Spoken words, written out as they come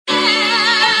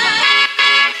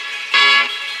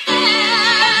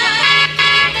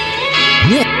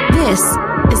This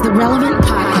is the Relevant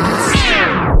Podcast.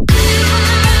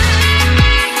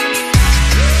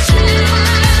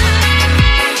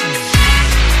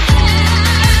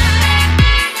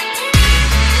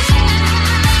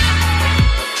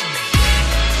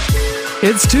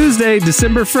 It's Tuesday,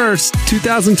 December 1st,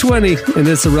 2020, and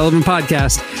it's the Relevant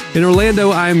Podcast. In Orlando,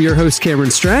 I am your host,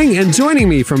 Cameron Strang, and joining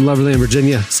me from Loverland,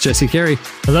 Virginia, is Jesse Carey.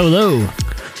 Hello, hello.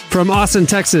 From Austin,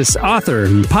 Texas, author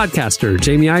and podcaster,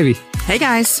 Jamie Ivey. Hey,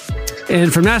 guys.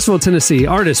 And from Nashville, Tennessee,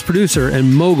 artist, producer,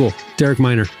 and mogul, Derek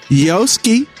Miner.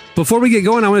 Yoski. Before we get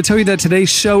going, I want to tell you that today's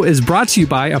show is brought to you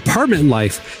by Apartment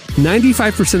Life.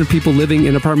 95% of people living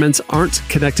in apartments aren't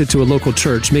connected to a local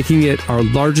church, making it our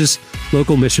largest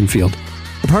local mission field.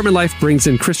 Apartment Life brings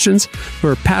in Christians who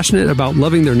are passionate about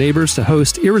loving their neighbors to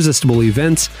host irresistible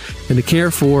events and to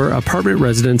care for apartment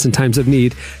residents in times of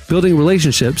need, building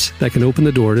relationships that can open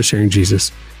the door to sharing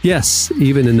Jesus. Yes,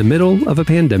 even in the middle of a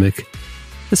pandemic.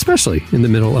 Especially in the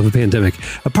middle of a pandemic.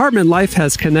 Apartment Life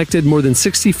has connected more than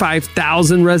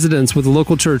 65,000 residents with a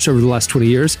local church over the last 20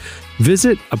 years.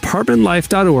 Visit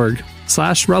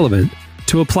apartmentlife.org/relevant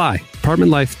to apply.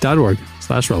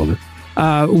 apartmentlife.org/relevant.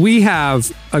 We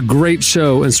have a great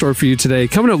show in store for you today.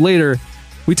 Coming up later,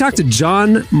 we talked to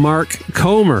John Mark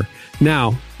Comer.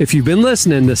 Now, if you've been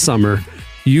listening this summer,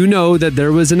 you know that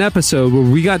there was an episode where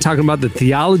we got talking about the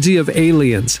theology of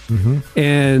aliens. Mm-hmm.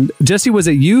 And Jesse, was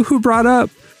it you who brought up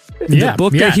the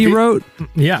book that he wrote?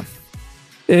 Yeah.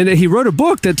 And he wrote a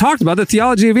book that talked about the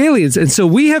theology of aliens. And so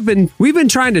we've been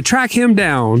trying to track him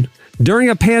down during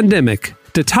a pandemic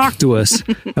to talk to us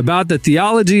about the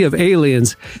theology of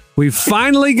aliens. We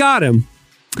finally got him,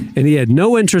 and he had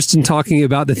no interest in talking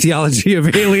about the theology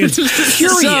of aliens.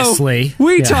 Curiously. So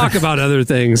we talk about other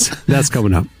things. That's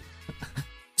coming up.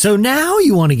 So now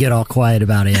you want to get all quiet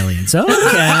about aliens.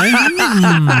 Okay.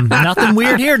 Nothing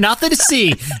weird here. Nothing to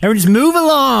see. Everyone just move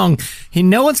along. And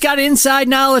no one's got inside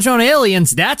knowledge on aliens,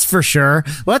 that's for sure.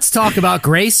 Let's talk about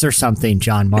grace or something,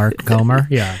 John Mark Comer.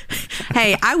 Yeah.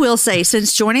 Hey, I will say,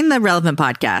 since joining the Relevant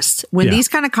Podcast, when these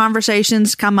kind of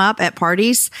conversations come up at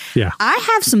parties, I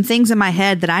have some things in my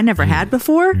head that I never had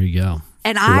before. There you go.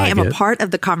 And I am a part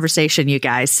of the conversation, you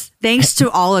guys. Thanks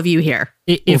to all of you here.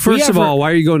 First of all,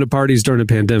 why are you going to parties during a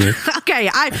pandemic? Okay,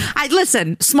 I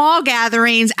listen, small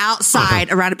gatherings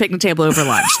outside around a picnic table over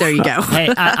lunch. There you go.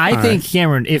 Hey, I think,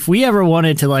 Cameron, if we ever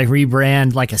wanted to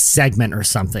rebrand a segment or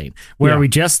something where we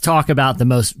just talk about the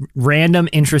most random,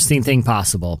 interesting thing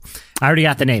possible, I already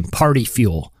got the name, Party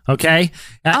Fuel. Okay?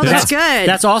 Oh, that's good.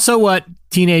 That's also what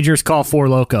teenagers call Four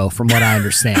Loko, from what I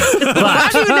understand. I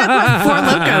don't even know what Four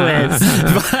Loko is.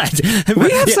 But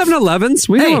we have 7-Elevens.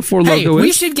 We know what Four Loko is.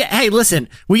 We should get. Hey, listen,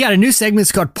 we got a new segment.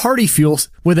 It's called Party Fuels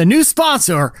with a new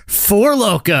sponsor, Four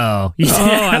Loko. Oh,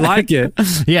 I like it.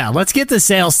 Yeah, let's get the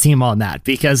sales team on that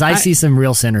because I see some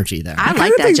real synergy there. I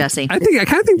like that, Jesse. I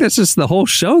kind of think that's just the whole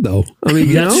show, though. I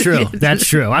mean, that's true. That's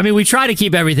true. I mean, we try to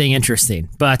keep everything interesting,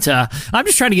 but I'm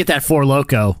just trying to get that Four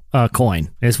Loko coin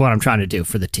is what I'm trying to do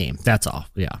for the team. That's all.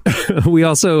 Yeah. We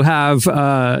also have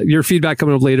your feedback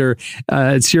coming up later.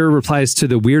 It's your replies to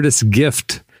the weirdest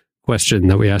gift question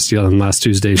that we asked you on last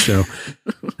Tuesday's show.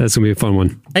 That's going to be a fun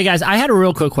one. Hey, guys, I had a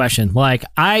real quick question.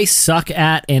 I suck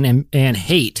at and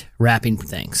hate wrapping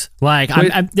things.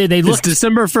 It's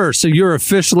December 1st, so you're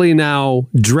officially now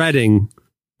dreading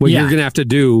what you're going to have to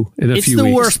do in a few weeks. It's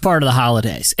the worst part of the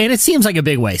holidays. And it seems like a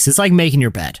big waste. It's like making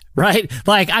your bed, right?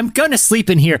 I'm going to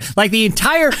sleep in here. The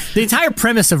entire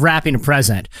premise of wrapping a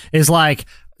present is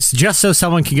just so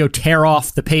someone can go tear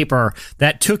off the paper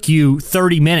that took you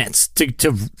 30 minutes to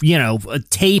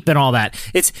tape and all that.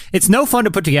 It's no fun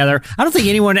to put together. I don't think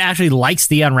anyone actually likes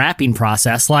the unwrapping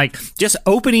process. Just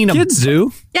opening a... Kids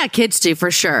do. Yeah, kids do, for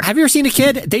sure. Have you ever seen a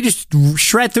kid? They just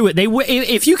shred through it.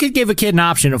 If you could give a kid an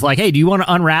option of hey, do you want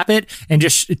to unwrap it and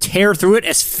just tear through it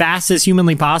as fast as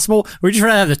humanly possible? Or just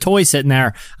rather have the toy sitting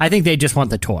there? I think they just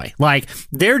want the toy.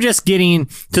 They're just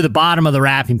getting to the bottom of the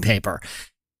wrapping paper.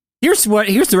 Here's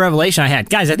the revelation I had.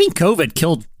 Guys, I think COVID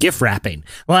killed gift wrapping.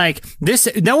 We're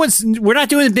not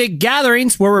doing big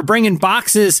gatherings where we're bringing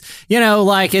boxes,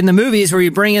 like in the movies where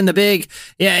you bring in the big,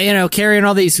 carrying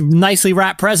all these nicely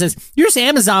wrapped presents. You're just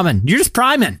Amazoning. You're just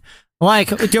priming.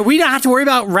 Do we not have to worry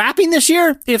about wrapping this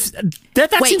year? If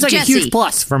that seems like Jesse, a huge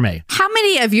plus for me. How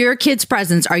many of your kids'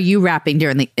 presents are you wrapping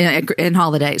during in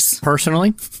holidays?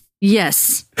 Personally?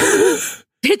 Yes.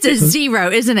 It's a 0,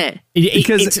 isn't it?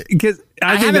 Because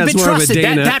I think haven't been trusted.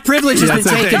 That privilege has been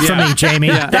taken from me, Jamie.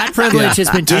 That privilege has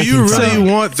been taken from me. Do you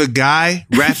really want the guy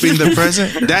wrapping the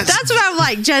present? That's what I'm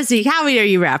like, Jesse. How many are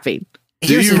you wrapping?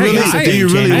 Do you really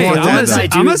want that?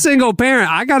 I'm a single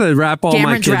parent. I gotta wrap all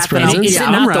Cameron's my kids' wrapping. presents. Is it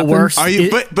not the worst? Are you?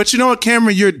 But you know what,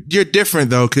 Cameron? You're different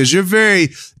though, because you're very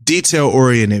detail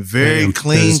oriented, very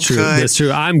clean cut. That's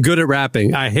true. I'm good at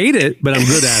rapping. I hate it, but I'm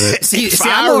good at it. If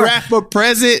I wrap a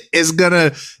present,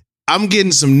 I'm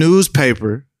getting some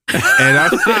newspaper. And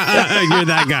you're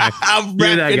that guy. I'm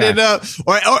wrapping it up.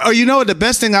 Or you know what? The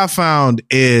best thing I found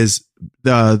is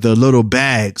the little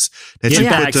bags that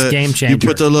game changer. You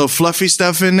put the little fluffy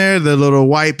stuff in there, the little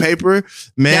white paper.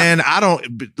 Man, I don't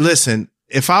listen.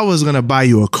 If I was gonna buy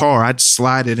you a car, I'd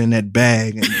slide it in that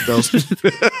bag and throw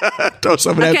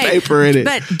some of that paper in it.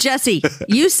 But Jesse,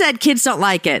 you said kids don't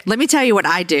like it. Let me tell you what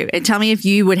I do, and tell me if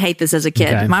you would hate this as a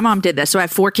kid. Okay. My mom did this, so I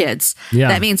have 4 kids. Yeah.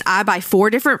 That means I buy 4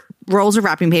 different rolls of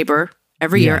wrapping paper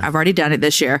every year. I've already done it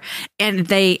this year, and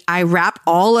I wrap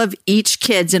all of each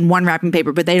kids in one wrapping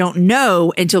paper, but they don't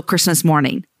know until Christmas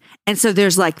morning. And so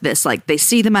there's like this, like they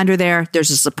see them under there. There's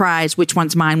a surprise. Which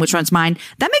one's mine? Which one's mine?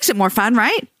 That makes it more fun,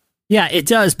 right? Yeah, it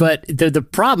does. But the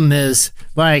problem is,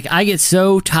 like, I get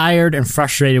so tired and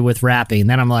frustrated with wrapping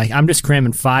that I'm like, I'm just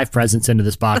cramming 5 presents into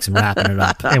this box and wrapping it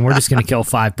up. And we're just going to kill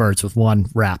 5 birds with one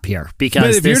wrap here. Because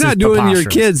but if you're not doing your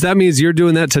kids, that means you're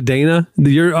doing that to Dana.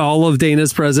 All of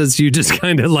Dana's presents, you just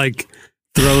kind of like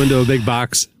throw into a big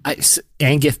box.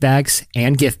 And gift bags,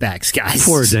 guys.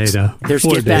 Poor Dana. There's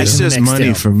gift bags. It's just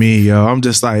money for me, yo. I'm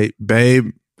just like,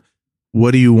 babe,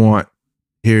 what do you want?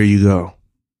 Here you go.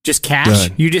 Just cash?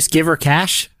 Done. You just give her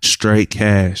cash? Straight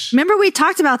cash. Remember we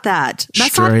talked about that.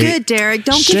 That's not good, Derek.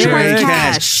 Don't give your wife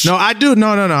cash. No, I do. No.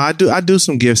 I do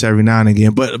some gifts every now and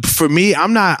again. But for me,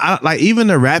 like even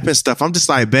the wrapping stuff, I'm just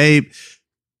like, babe,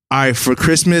 all right, for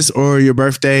Christmas or your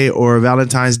birthday or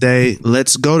Valentine's Day,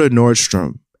 let's go to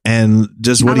Nordstrom and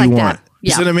just what do you want? That. Yeah.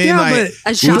 You see what I mean? Yeah, like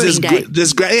a shopping day.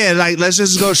 Like let's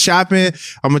just go shopping.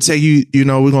 I'm gonna take you. You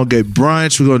know, we're gonna get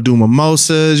brunch. We're gonna do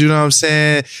mimosas. You know what I'm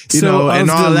saying? You know,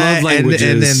 and all that, and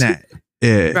then that.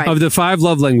 Yeah. Right. Of the 5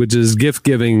 love languages, gift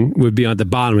giving would be on the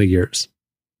bottom of yours.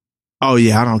 Oh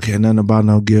yeah, I don't care nothing about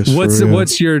no gifts.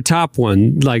 What's your top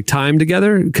one? Like time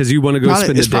together because you want to go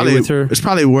spend a day with her. It's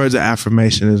probably words of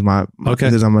affirmation. Is my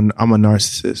because I'm a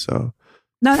narcissist. So.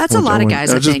 No, that's a lot of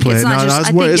guys, I think. It's not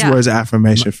just... It's words of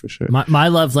affirmation for sure. My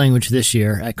love language this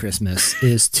year at Christmas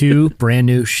is 2 brand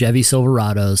new Chevy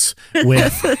Silverados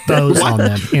with bows on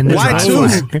them in the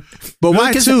driveway. 2? But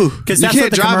why 2? Because you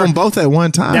can't drive them both at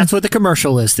one time. That's what the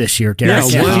commercial is this year,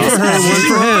 Derek. Yeah, one for her, one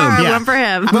for him. One for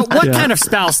him. But what kind of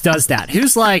spouse does that?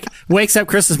 Who's like, wakes up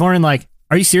Christmas morning like,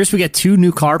 are you serious? We get 2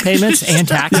 new car payments and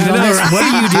taxes on this? What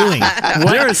are you doing?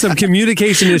 There are some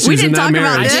communication issues in that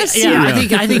marriage.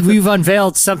 I think we've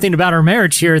unveiled something about our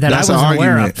marriage here that I wasn't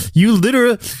aware of. You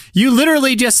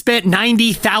literally just spent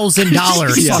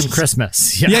 $90,000 on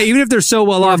Christmas. Yeah, even if they're so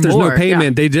well off, there's no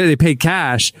payment. They pay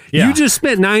cash. Yeah. You just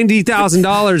spent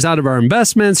 $90,000 out of our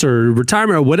investments or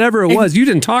retirement or whatever it was. You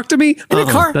didn't talk to me?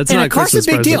 That's not a car's a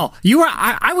big deal.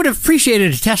 I would have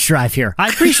appreciated a test drive here. I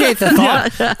appreciate the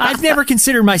thought. I've never considered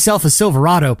myself a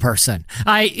Silverado person.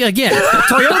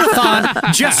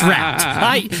 Toyotathon just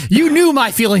wrapped. You knew my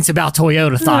feelings about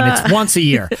Toyotathon. It's once a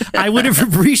year. I would have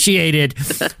appreciated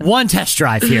one test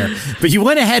drive here, but you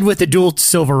went ahead with the dual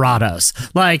Silverados.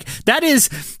 Like can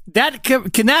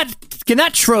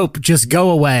that trope just go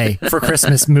away for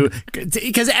Christmas?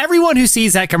 Because everyone who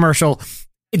sees that commercial,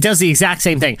 it does the exact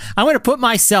same thing. I'm going to put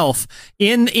myself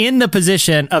in the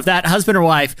position of that husband or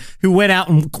wife who went out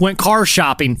and went car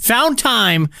shopping, found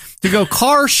time to go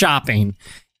car shopping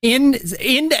in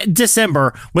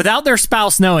December without their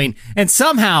spouse knowing, and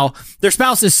somehow their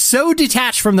spouse is so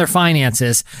detached from their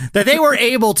finances that they were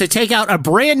able to take out a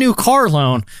brand new car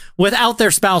loan without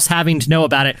their spouse having to know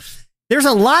about it. There's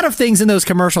a lot of things in those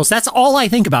commercials. That's all I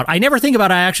think about. I never think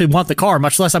about I actually want the car,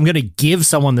 much less I'm going to give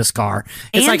someone this car.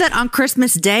 It's and that on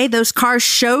Christmas Day, those cars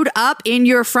showed up in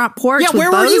your front porch. Yeah, where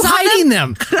were you hiding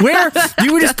them? Where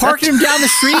you were just parking them down the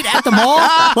street at the mall?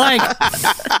 Like,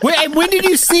 when did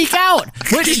you sneak out?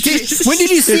 When did you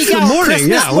sneak out? Morning,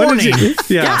 Christmas morning.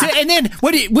 And then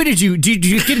what did you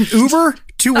get an Uber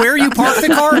to where you parked the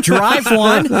car, drive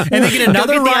one, and then get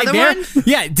another ride there? One?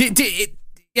 Yeah.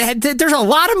 There's a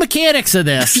lot of mechanics of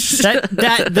this that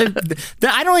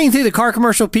I don't even think the car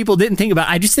commercial people didn't think about.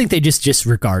 I just think they just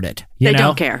disregard it. They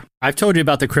don't care. I've told you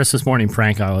about the Christmas morning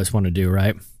prank I always want to do,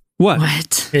 right?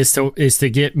 What? Is to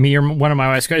get me or one of my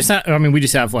wife's cars. It's not, I mean, we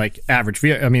just have like average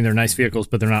vehicles. I mean, they're nice vehicles,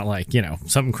 but they're not like,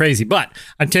 something crazy. But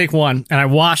I take one and I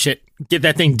wash it, get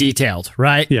that thing detailed,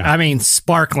 right? Yeah. I mean,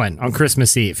 sparkling on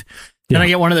Christmas Eve. Then I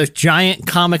get one of those giant,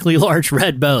 comically large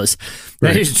red bows.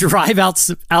 Right. I just drive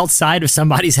outside of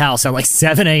somebody's house at like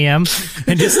 7 a.m.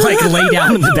 and just like lay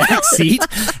down in the back seat.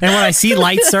 And when I see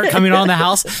lights start coming on the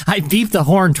house, I beep the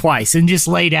horn twice and just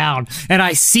lay down. And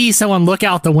I see someone look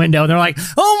out the window and they're like,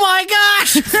 "Oh my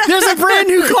gosh, there's a brand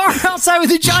new car outside with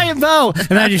a giant bow."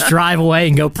 And I just drive away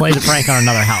and go play the prank on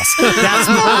another house. That's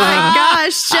oh my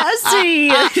gosh,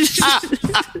 Jesse.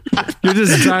 You're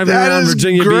just driving around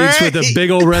Virginia Beach with a big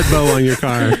old red bow on your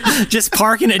car. Just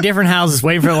parking at different houses,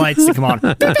 waiting for the lights to come on.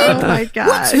 Oh my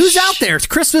gosh. Who's out there? It's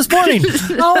Christmas morning.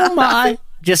 Oh my.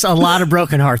 Just a lot of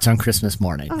broken hearts on Christmas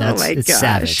morning. It's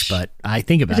savage, but I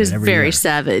think about it every year. It is very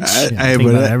savage. Hey,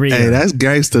 that's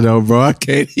gangster though, bro. I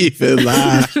can't even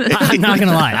lie. I'm not going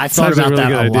to lie. I thought about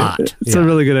that a lot. It's a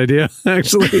really good idea,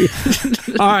 actually.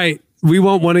 All right. We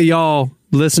want one of y'all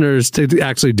listeners to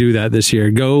actually do that this year.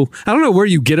 I don't know where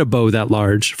you get a bow that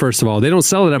large, first of all. They don't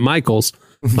sell it at Michael's.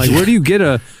 Like, where do you get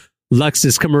a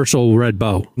Lexus commercial red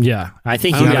bow? Yeah, I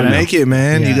think you gotta make it,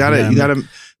 man. You gotta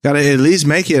at least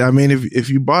make it. I mean, if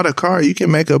you bought a car, you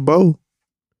can make a bow.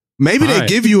 Maybe they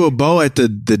give you a bow at the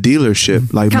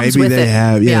dealership. Like maybe they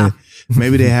have,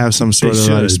 maybe they have some sort of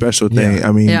like special thing. Yeah.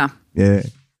 I mean, yeah.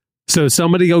 So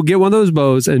somebody go get one of those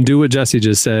bows and do what Jesse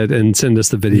just said and send us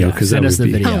the video. Send us the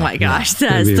video. Oh my gosh,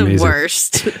 that's the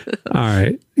worst. All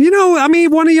right.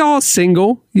 One of y'all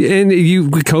single and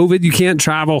with COVID, you can't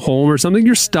travel home or something.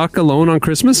 You're stuck alone on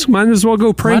Christmas. Might as well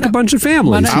go prank a bunch of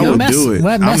families. I would do it.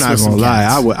 I'm not gonna lie.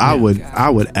 I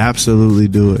would absolutely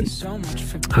do it.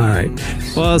 All right.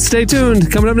 Well, stay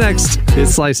tuned. Coming up next,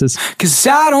 it's Slices. 'Cause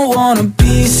I don't wanna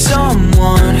be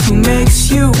someone who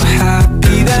makes you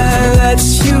happy, that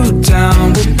lets you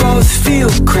down. We'll both feel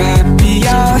crappy.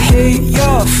 I'll hate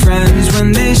your friends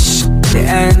when this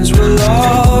ends. We're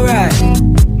alright.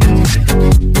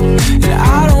 And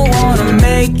I don't wanna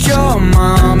make your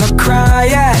mama cry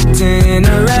at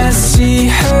dinner and see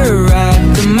her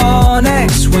at the mall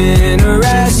next winter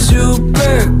at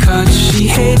Supercut. She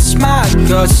hates my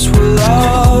guts. We're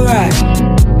alright.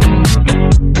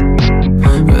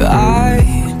 But I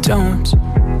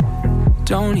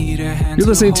don't need a hand. You're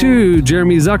listening to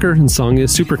Jeremy Zucker, and the song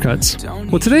is Supercuts.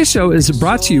 Well, today's show is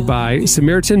brought to you by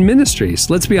Samaritan Ministries.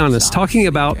 Let's be honest, talking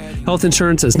about health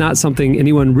insurance is not something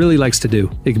anyone really likes to do.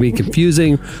 It can be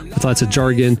confusing with lots of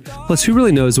jargon. Plus, who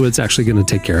really knows what it's actually going to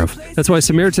take care of? That's why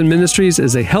Samaritan Ministries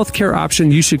is a healthcare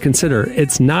option you should consider.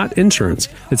 It's not insurance.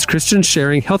 It's Christians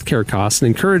sharing healthcare costs and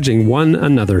encouraging one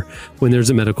another when there's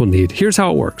a medical need. Here's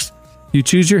how it works. You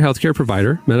choose your healthcare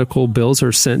provider. Medical bills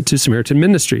are sent to Samaritan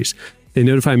Ministries. They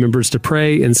notify members to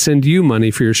pray and send you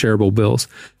money for your shareable bills.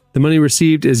 The money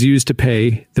received is used to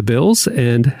pay the bills,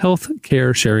 and health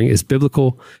care sharing is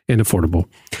biblical and affordable.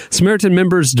 Samaritan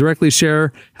members directly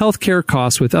share health care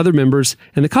costs with other members,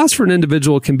 and the cost for an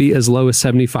individual can be as low as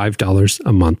 $75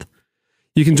 a month.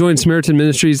 You can join Samaritan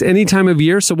Ministries any time of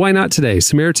year, so why not today?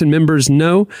 Samaritan members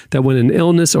know that when an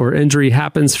illness or injury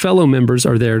happens, fellow members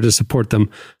are there to support them.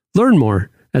 Learn more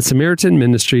at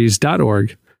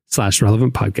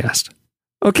samaritanministries.org/relevant podcast.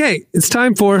 Okay, it's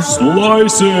time for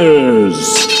Slices.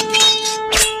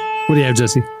 What do you have,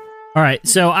 Jesse? All right,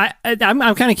 so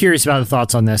I'm kind of curious about the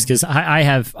thoughts on this because I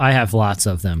have lots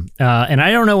of them, and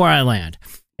I don't know where I land.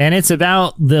 And it's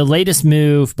about the latest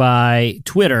move by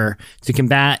Twitter to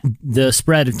combat the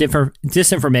spread of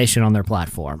disinformation on their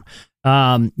platform.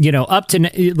 Up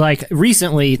to like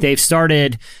recently, they've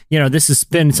started, this has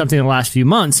been something in the last few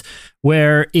months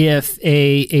where if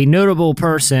a notable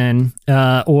person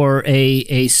or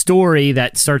a story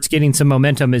that starts getting some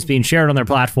momentum is being shared on their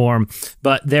platform,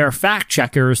 but their fact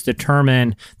checkers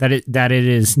determine that it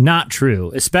is not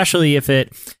true, especially if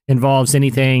it involves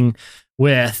anything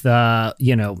with, the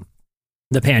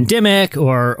pandemic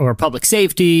or public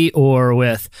safety or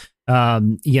with,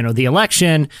 the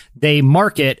election, they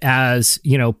mark it as,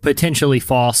 potentially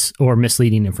false or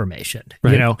misleading information.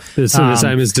 Right. This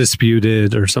time is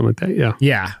disputed or something like that. Yeah.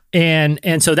 Yeah.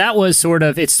 And so that was sort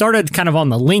of, it started kind of on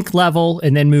the link level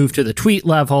and then moved to the tweet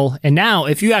level. And now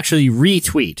if you actually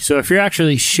retweet, so if you're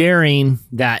actually sharing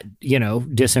that,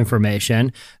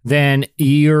 disinformation, then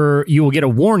you will get a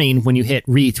warning when you hit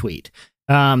retweet.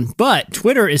 But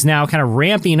Twitter is now kind of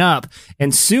ramping up,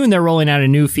 and soon they're rolling out a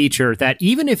new feature that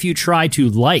even if you try to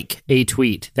like a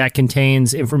tweet that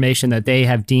contains information that they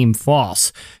have deemed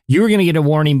false, you're going to get a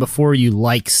warning before you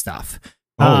like stuff.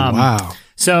 Oh, wow.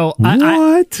 So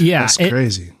what? That's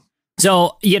crazy.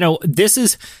 So, this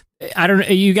is, I don't know,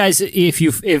 you guys,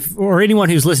 if or anyone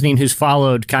who's listening who's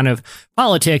followed kind of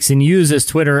politics and uses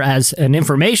Twitter as an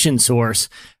information source,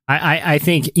 I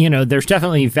think, there's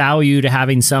definitely value to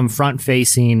having some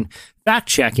front-facing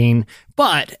fact-checking,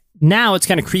 but now it's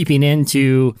kind of creeping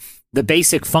into the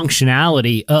basic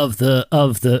functionality of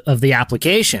the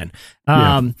application.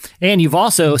 And you've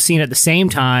also seen at the same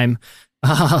time,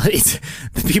 it's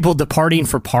the people departing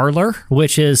for Parler,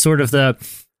 which is sort of the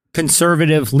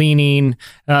conservative leaning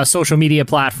social media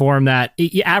platform that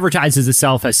advertises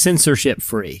itself as censorship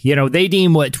free. They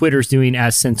deem what Twitter's doing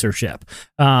as censorship.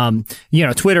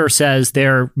 Twitter says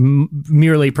they're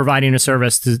merely providing a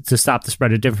service to stop the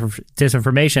spread of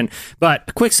disinformation. But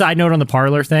a quick side note on the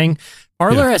Parler thing.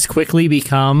 Parler has quickly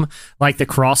become like the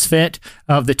CrossFit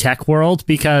of the tech world,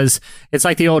 because it's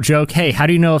like the old joke, hey, how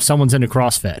do you know if someone's into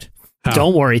CrossFit? How?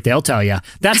 Don't worry, they'll tell you.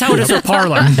 That's how it is with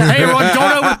Parler. Hey, everyone,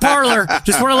 going over to Parler.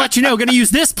 Just want to let you know, going to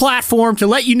use this platform to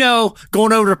let you know,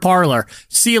 going over to Parler.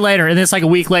 See you later. And then it's like a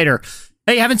week later.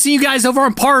 Hey, haven't seen you guys over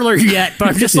on Parler yet, but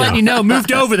I'm just letting you know,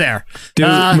 moved over there. Dude,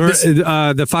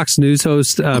 the Fox News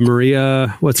host,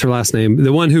 Maria, what's her last name?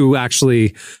 The one who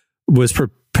actually was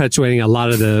perpetuating a lot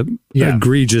of the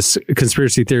egregious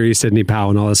conspiracy theories, Sidney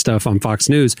Powell and all that stuff on Fox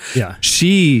News. Yeah.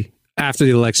 She, after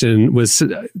the election, was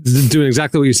doing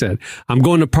exactly what you said. I'm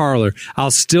going to Parler.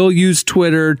 I'll still use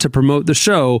Twitter to promote the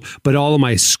show, but all of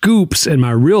my scoops and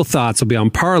my real thoughts will be on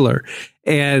Parler.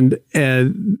 And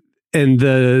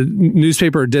the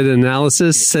newspaper did an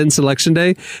analysis since Election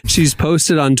Day. She's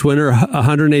posted on Twitter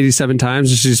 187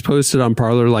 times, and she's posted on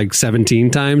Parler like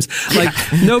 17 times. Like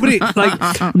nobody,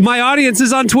 like my audience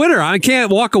is on Twitter. I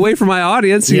can't walk away from my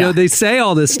audience. You know, they say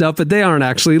all this stuff, but they aren't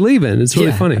actually leaving. It's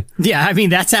really funny. Yeah, I mean,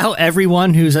 that's how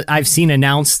everyone I've seen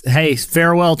announced, hey,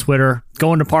 farewell Twitter,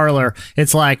 going to Parler.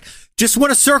 It's like, just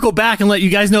want to circle back and let you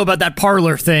guys know about that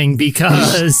Parler thing,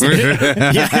 because it's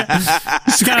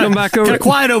kind of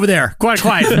quiet over there. Quiet.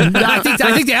 I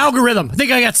think the algorithm. I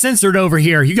think I got censored over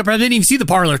here. You probably didn't even see the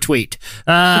Parler tweet.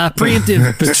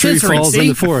 Preemptive. The tree falls in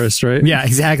the forest, right? Yeah,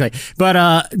 exactly. But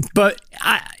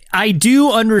I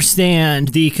do understand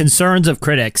the concerns of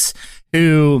critics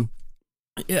who,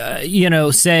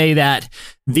 say that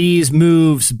these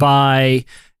moves by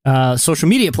social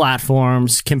media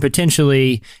platforms can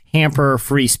potentially hamper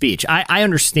free speech. I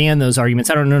understand those arguments.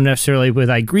 I don't know necessarily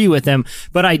whether I agree with them,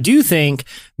 but I do think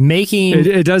making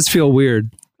it does feel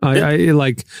weird. I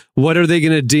like, what are they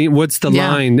going to deem? What's the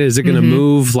line? Is it going to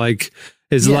move? Like,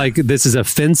 like this is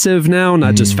offensive now,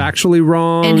 not just factually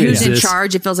wrong. And who's in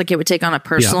charge? It feels like it would take on a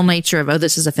personal nature of, oh,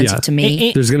 this is offensive to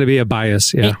me. There's going to be a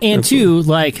bias. Yeah. And two,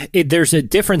 like there's a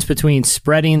difference between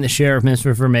spreading the share of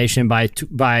misinformation by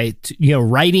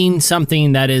writing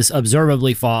something that is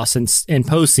observably false and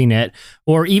posting it,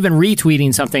 or even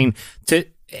retweeting something to,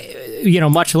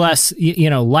 much less,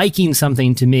 liking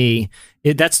something to me.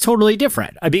 That's totally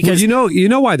different, because you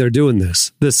know why they're doing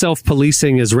this. The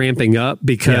self-policing is ramping up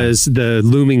because the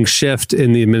looming shift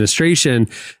in the administration.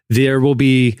 There will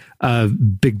be a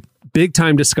big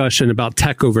time discussion about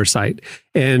tech oversight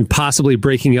and possibly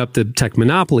breaking up the tech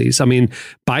monopolies. I mean,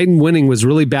 Biden winning was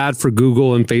really bad for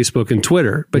Google and Facebook and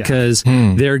Twitter, because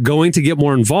they're going to get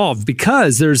more involved,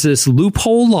 because there's this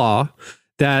loophole law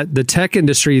that the tech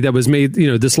industry that was made,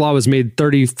 this law was made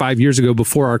 35 years ago,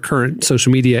 before our current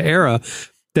social media era,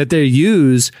 that they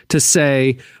use to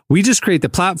say, we just create the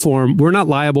platform. We're not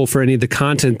liable for any of the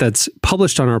content that's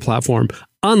published on our platform.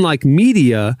 Unlike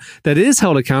media that is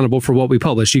held accountable for what we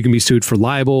publish. You can be sued for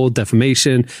libel,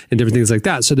 defamation, and different things like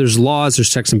that. So there's laws, there's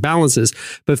checks and balances.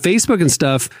 But Facebook and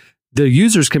stuff, the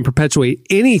users can perpetuate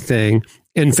anything,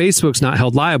 and Facebook's not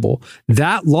held liable.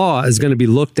 That law is going to be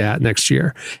looked at next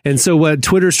year. And so what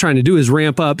Twitter's trying to do is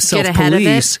ramp up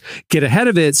self-police, get ahead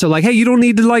of it. So like, hey, you don't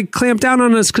need to clamp down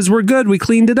on us because we're good. We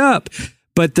cleaned it up.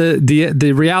 But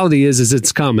the reality is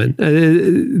it's coming.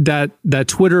 That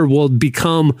Twitter will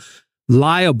become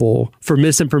liable for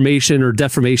misinformation or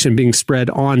defamation being spread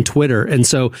on Twitter. And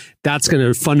so that's going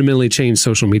to fundamentally change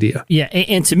social media. Yeah.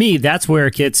 And to me, that's where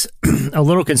it gets a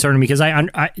little concerning, because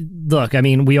I look, I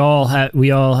mean, we all have,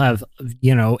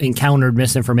 encountered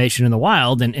misinformation in the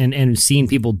wild and seen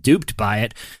people duped by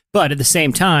it. But at the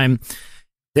same time,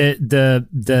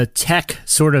 the tech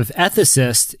sort of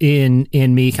ethicist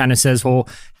in me kind of says, well,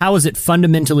 how is it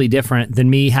fundamentally different than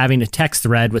me having a text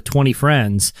thread with 20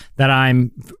 friends that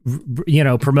I'm,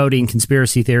 promoting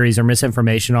conspiracy theories or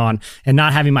misinformation on, and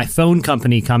not having my phone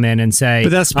company come in and say,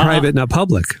 but that's private, not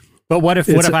public. But what if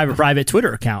I have a private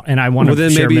Twitter account and I want to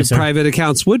then share maybe private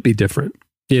accounts would be different,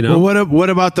 Well, what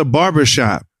about the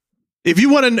barbershop? If you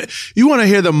want to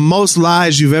hear the most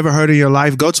lies you've ever heard in your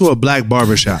life, go to a black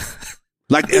barbershop.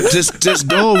 Like, just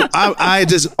go. I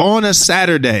just on a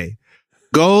Saturday,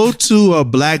 go to a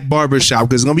black barbershop,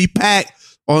 because it's gonna be packed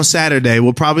on Saturday.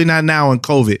 Well, probably not now in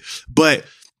COVID, but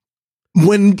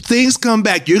when things come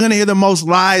back, you're going to hear the most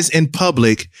lies in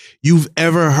public you've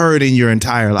ever heard in your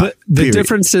entire life. But the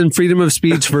difference in freedom of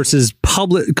speech versus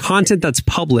public content that's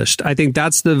published, I think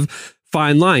that's the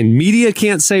fine line. Media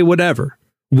can't say whatever.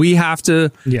 We have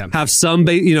to have some,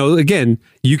 again,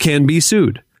 you can be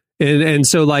sued. And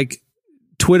so like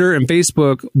Twitter and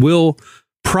Facebook will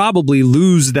probably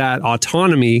lose that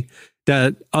autonomy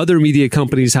that other media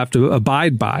companies have to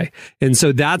abide by. And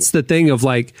so that's the thing of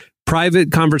like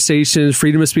private conversations,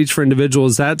 freedom of speech for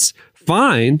individuals. That's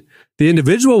fine. The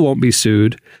individual won't be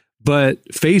sued, but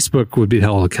Facebook would be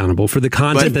held accountable for the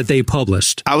content that they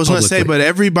published. I was going to say,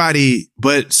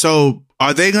 so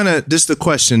are they going to, this is the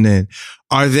question then,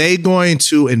 are they going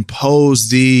to impose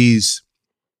these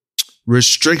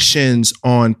restrictions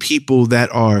on people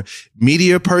that are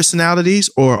media personalities,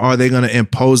 or are they going to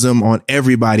impose them on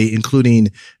everybody, including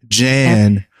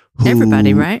Jan?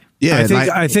 Everybody, right? Yeah,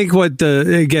 I think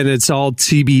again, it's all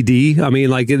TBD. I mean,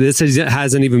 like this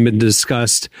hasn't even been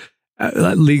discussed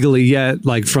legally yet,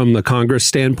 like from the Congress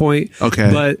standpoint. Okay.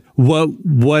 But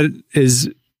what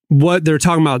they're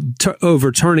talking about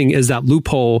overturning is that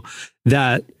loophole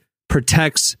that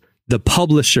protects the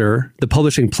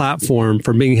publishing platform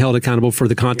from being held accountable for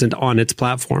the content on its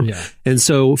platform. Yeah. And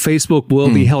so Facebook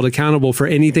will be held accountable for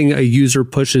anything a user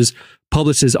publishes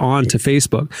on to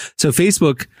Facebook. So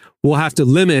Facebook will have to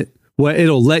limit what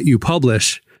it'll let you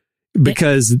publish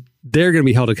because they're going to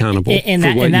be held accountable for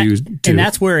what you do. And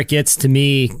that's where it gets to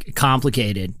me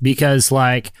complicated because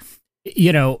like,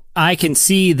 I can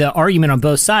see the argument on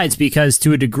both sides because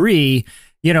to a degree,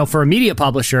 for a media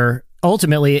publisher,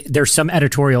 ultimately there's some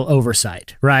editorial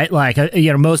oversight, right? Like,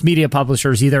 most media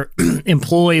publishers either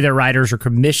employ their writers or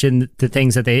commission the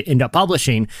things that they end up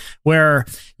publishing where,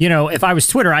 if I was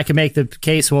Twitter, I could make the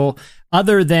case, well,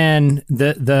 other than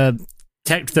the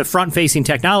front-facing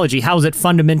technology, how is it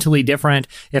fundamentally different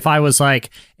if I was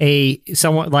like a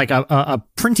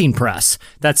printing press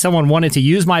that someone wanted to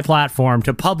use my platform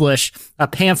to publish a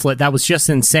pamphlet that was just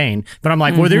insane? But I'm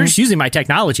like, well, they're just using my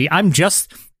technology.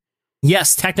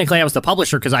 Yes, technically I was the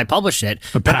publisher because I published it,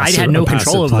 but I had no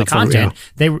control over the content.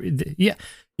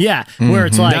 Yeah. Where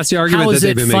it's like, that's the argument how is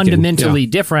that it fundamentally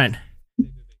different?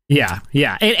 Yeah.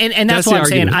 And that's why I'm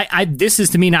saying this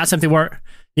is to me not something where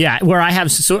I have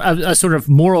a sort of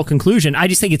moral conclusion. I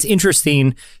just think it's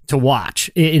interesting to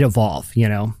watch it evolve,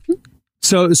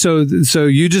 So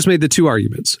you just made the two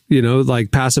arguments, like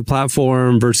passive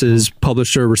platform versus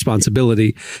publisher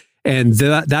responsibility. And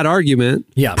that argument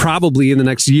probably in the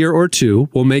next year or two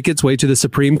will make its way to the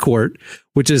Supreme Court,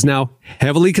 which is now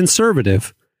heavily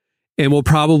conservative and will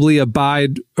probably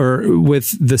abide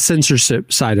with the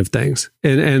censorship side of things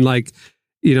and like,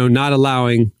 not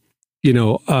allowing,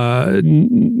 no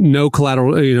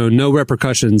collateral, no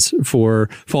repercussions for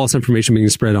false information being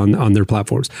spread on their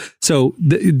platforms. So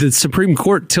the Supreme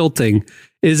Court tilting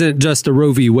isn't just a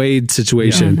Roe v. Wade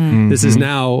situation. Yeah. Mm-hmm. This is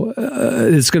now,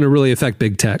 it's going to really affect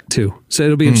big tech too. So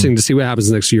it'll be interesting to see what happens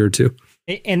the next year or two.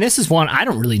 And this is one I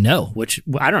don't really know,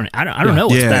 I don't know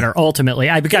what's better ultimately.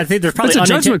 I think there's probably a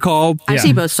judgment call. I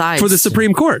see both sides for the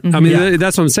Supreme Court. I mean,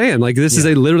 that's what I'm saying. Like this is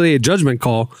literally a judgment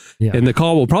call, and the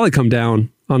call will probably come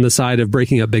down on the side of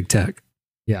breaking up big tech.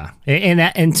 Yeah,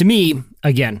 and to me,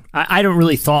 again, I don't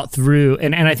really thought through,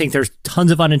 and I think there's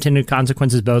tons of unintended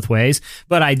consequences both ways,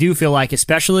 but I do feel like,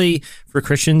 especially for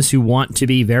Christians who want to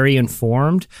be very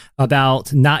informed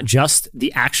about not just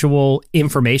the actual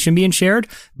information being shared,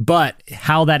 but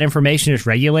how that information is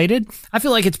regulated, I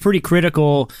feel like it's pretty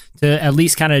critical to at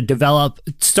least kind of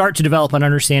start to develop an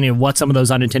understanding of what some of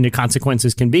those unintended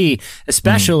consequences can be,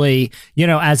 especially,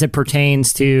 as it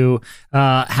pertains to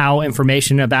how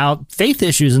information about faith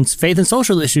issues and faith and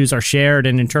social issues are shared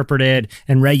and interpreted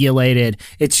and regulated.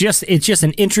 It's just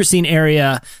an interesting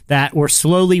area that we're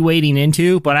slowly wading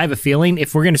into, but I have a feeling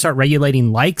if we're going to start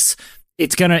regulating likes,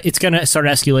 it's going to start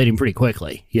escalating pretty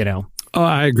quickly, Oh,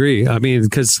 I agree. I mean,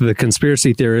 because the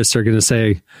conspiracy theorists are going to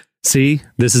say, see,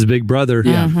 this is Big Brother,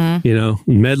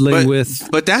 meddling with.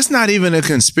 But that's not even a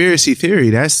conspiracy theory.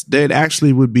 That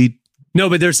actually would be. No,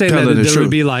 but they're saying that there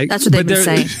would be like. That's what they've been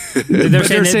saying.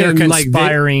 They're saying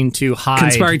conspiring to hide.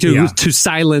 Conspiring to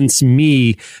silence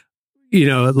me.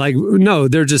 No,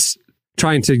 they're just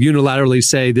trying to unilaterally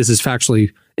say this is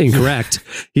factually incorrect.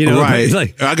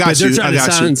 Right. I got you.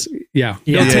 Yeah.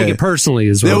 Don't take it personally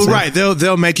as well. Right.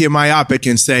 They'll make you myopic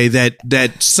and say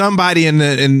that somebody in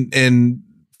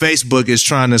Facebook is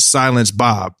trying to silence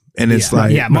Bob. And it's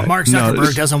like, Mark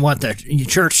Zuckerberg doesn't want the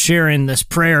church sharing this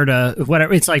prayer to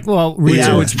whatever. It's like, well,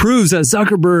 which proves that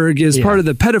Zuckerberg is part of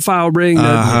the pedophile ring.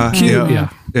 I'm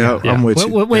with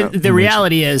you. The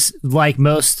reality is, like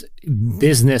most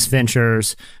business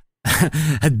ventures,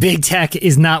 Big tech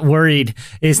is not worried,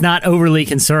 is not overly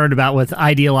concerned about with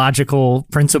ideological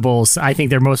principles. I think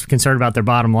they're most concerned about their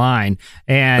bottom line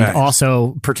and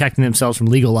also protecting themselves from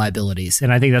legal liabilities.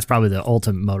 And I think that's probably the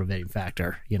ultimate motivating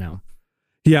factor, you know?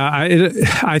 Yeah,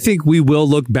 I think we will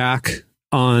look back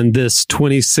on this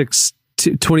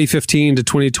 2015 to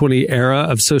 2020 era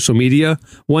of social media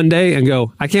one day and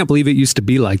go, I can't believe it used to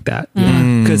be like that.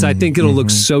 Because I think it'll look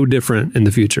so different in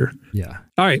the future. Yeah.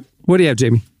 All right. What do you have,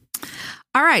 Jamie?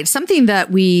 All right. Something that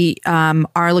we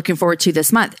are looking forward to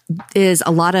this month is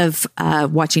a lot of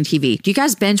watching TV. Do you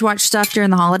guys binge watch stuff during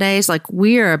the holidays? Like,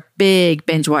 we're a big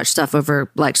binge watch stuff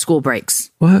over like school breaks.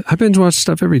 What? I binge watch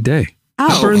stuff every day.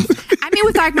 Oh, I mean,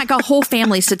 with like a whole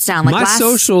family sits down. Like my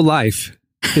social life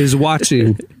is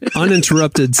watching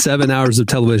uninterrupted 7 hours of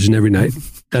television every night.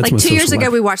 That's like 2 years ago,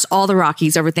 we watched all the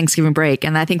Rockies over Thanksgiving break,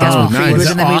 and I think that's what Creed was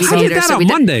in the movie theater. I did that on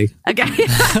Monday. Okay.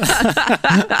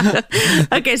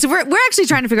 Okay, so we're actually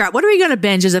trying to figure out what are we going to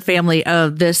binge as a family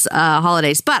of this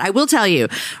holidays. But I will tell you,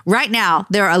 right now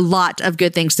there are a lot of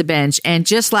good things to binge. And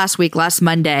just last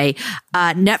Monday,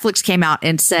 Netflix came out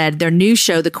and said their new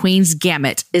show, The Queen's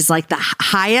Gambit, is like the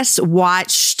highest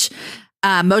watched,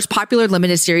 most popular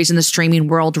limited series in the streaming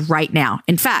world right now.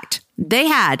 In fact, they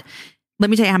had. Let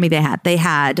me tell you how many they had. They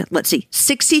had,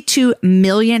 62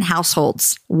 million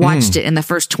households watched it in the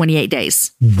first 28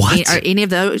 days. What? Are any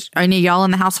of y'all in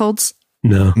the households?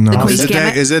 No.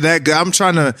 Is it that good? I'm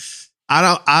trying to,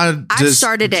 I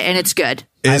started it and it's good.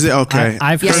 Is it okay?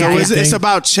 I've heard it's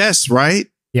about chess, right?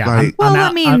 Yeah. Like,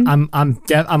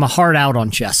 I'm a hard out on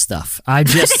chess stuff.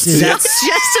 It's just about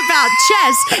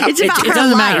chess. It's about her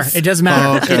doesn't life. matter. It doesn't matter.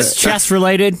 Oh, okay. It's chess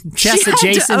related. Chess adjacency.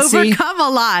 She had to overcome a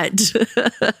lot.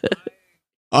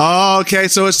 Oh, okay.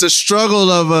 So it's the struggle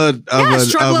of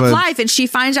life, and she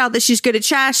finds out that she's good at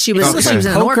chess. She was in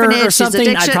an orphanage or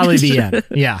something. I'd probably be in.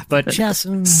 Yeah, but chess.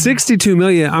 62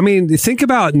 million. I mean, think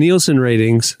about Nielsen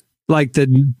ratings. Like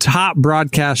the top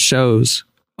broadcast shows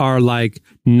are like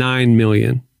 9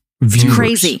 million viewers.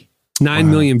 Crazy.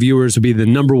 9 million viewers would be the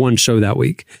number one show that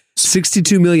week.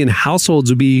 62 million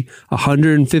households would be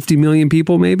 150 million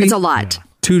people, maybe. It's a lot. Yeah.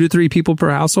 2 to 3 people per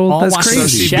household. That's crazy. So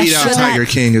she beat out Tiger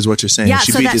King is what you're saying. Yeah,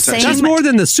 she so beat That's more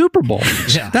than the Super Bowl.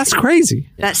 Yeah. That's crazy.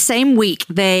 That same week,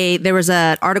 there was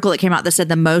an article that came out that said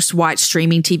the most watched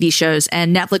streaming TV shows,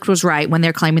 and Netflix was right when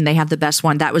they're claiming they have the best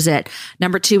one. That was it.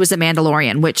 Number 2 was The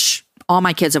Mandalorian, which all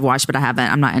my kids have watched, but I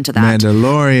haven't. I'm not into that.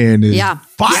 Mandalorian is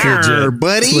fire,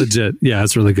 buddy. It's legit. Yeah,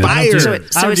 it's really good. Fire. So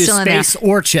it's still in there. Space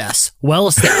or chess. Well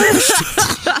established.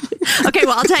 Okay,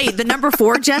 well, I'll tell you, the number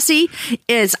 4, Jesse,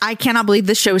 is I cannot believe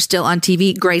this show is still on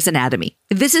TV, Grey's Anatomy.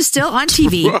 This is still on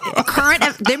TV.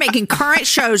 They're making current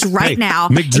shows right now.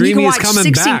 McDreamy is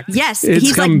coming back. Yes, it's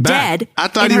he's like back. dead. I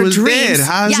thought he was dead.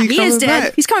 How is he coming is dead.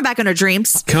 back? He's coming back in our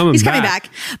dreams. He's coming back.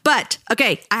 But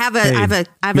okay, I have a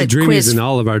McDreamy's quiz in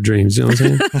all of our dreams. You know what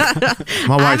I'm saying?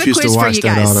 My wife used to watch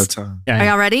that all the time. Are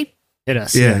y'all ready? Hit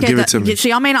us. Yeah, give it to me. So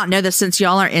y'all may not know this since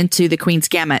y'all are into The Queen's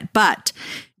Gambit, but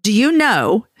do you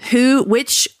know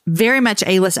which very much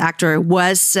A-list actor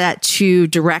was set to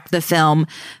direct the film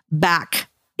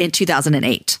back in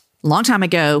 2008? A long time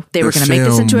ago, they were going to make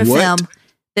this into a film.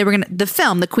 They were the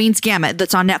film, The Queen's Gambit,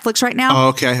 that's on Netflix right now. Oh,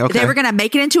 okay. They were going to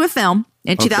make it into a film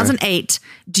in 2008.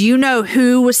 Do you know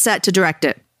who was set to direct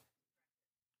it?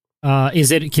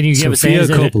 Is it? Can you give us Sofia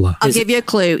Coppola? I'll give you a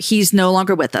clue. He's no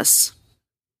longer with us.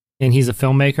 And he's a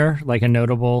filmmaker, like a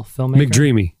notable filmmaker.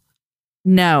 McDreamy.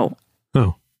 No.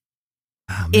 Oh.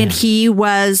 And he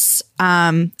was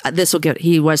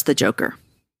he was the Joker.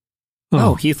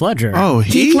 Oh, Heath Ledger. Oh,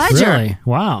 Heath Ledger. Really?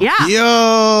 Wow. Yeah. Yo.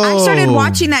 I started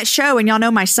watching that show, and y'all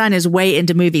know my son is way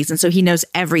into movies, and so he knows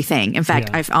everything. In fact,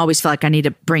 I always feel like I need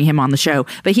to bring him on the show.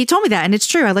 But he told me that, and it's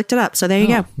true. I looked it up. So there you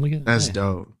go. That's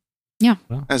dope. Yeah.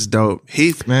 That's dope.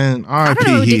 Heath, man. I don't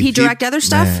know. Did he direct other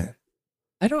stuff? Man.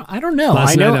 I don't know.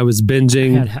 Last night I was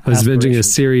binging a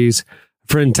series. A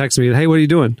friend texted me, "Hey, what are you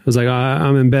doing?" I was like,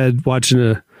 "I'm in bed watching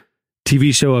a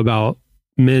TV show about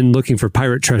men looking for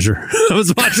pirate treasure." I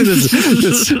was watching this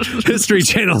History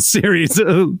Channel series,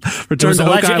 Return to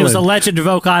Oak Island. It was the Legend of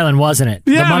Oak Island, wasn't it?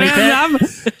 Yeah, the Money man.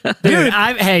 Pit?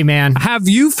 Hey, man. Have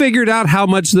you figured out how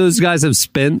much those guys have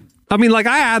spent? I mean, like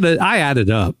I added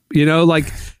up,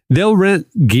 like they'll rent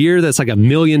gear that's like $1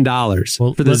 million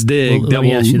for this dig that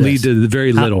will lead to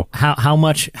very little. How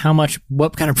much,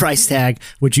 what kind of price tag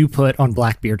would you put on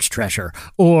Blackbeard's treasure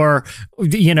or,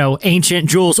 ancient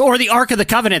jewels or the Ark of the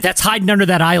Covenant that's hiding under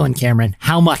that island, Cameron?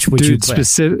 How much would you put?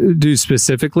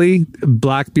 Specifically,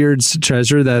 Blackbeard's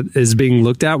treasure that is being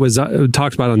looked at was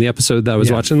talked about on the episode that I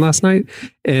was watching last night.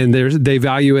 And they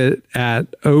value it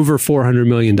at over $400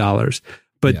 million.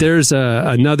 But there's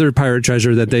another pirate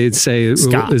treasure that they say is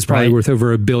probably worth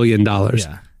over $1 billion.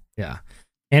 Yeah.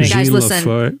 And guys,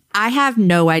 listen, I have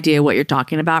no idea what you're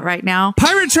talking about right now.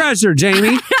 Pirate treasure,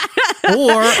 Jamie.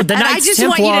 Or the Knights I just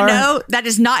Templar. want you to know that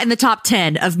is not in the top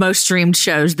 10 of most streamed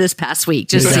shows this past week.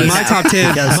 Just so you my know. top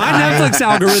 10. My Netflix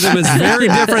algorithm is very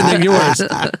different than yours.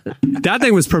 That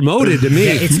thing was promoted to me.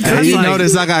 Hey, you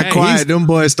notice I got quiet. Them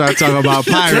boys start talking about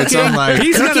pirates. I'm like,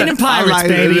 he's cooking in pirates,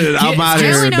 baby. I'm out I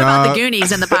here, only know about dog. the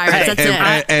Goonies and the Pirates. That's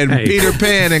it. And Peter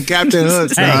Pan and Captain Hook.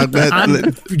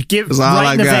 Give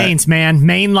right in the veins, man.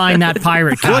 Mainline that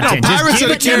pirate content. Pirates of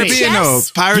the Caribbean, though.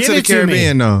 Pirates of the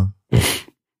Caribbean, though.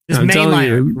 Just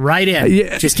mainline right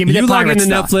in. Just give me the pirate stuff.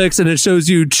 You log into Netflix and it shows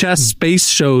you chess space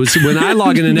shows. When I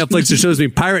log into Netflix, it shows me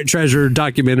pirate treasure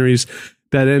documentaries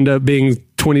that end up being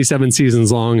 27 seasons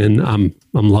long, and I'm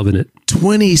loving it.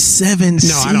 27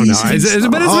 seasons? No, I don't know.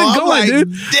 But it's been going,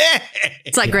 dude.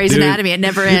 It's like Grey's Anatomy. It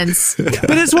never ends.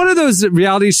 But it's one of those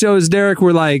reality shows, Derek,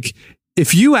 where like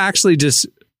if you actually just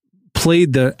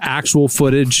played the actual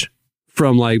footage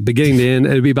from like beginning to end,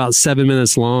 it'd be about 7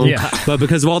 minutes long. Yeah. But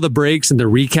because of all the breaks and the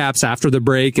recaps after the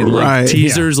break and like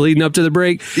teasers leading up to the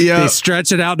break, they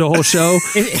stretch it out the whole show.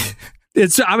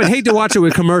 I would hate to watch it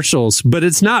with commercials, but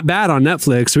it's not bad on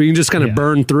Netflix. So you can just kind of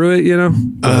burn through it, you know?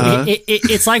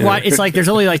 It's like there's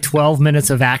only like 12 minutes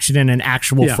of action in an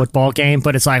actual football game,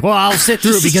 but it's like, well, I'll sit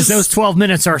through it because those 12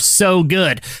 minutes are so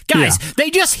good. Guys, they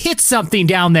just hit something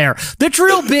down there. The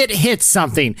drill bit hit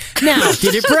something. Now,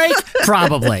 did it break?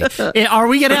 Probably. Are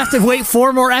we going to have to wait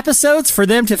 4 more episodes for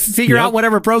them to figure out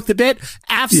whatever broke the bit?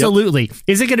 Absolutely.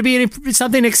 Is it going to be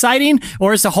something exciting,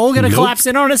 or is the hole going to collapse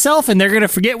in on itself and they're going to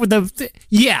forget with the...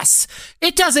 Yes.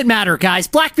 It doesn't matter, guys.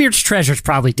 Blackbeard's treasure's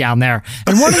probably down there.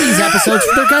 And one of these episodes,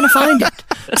 they're going to find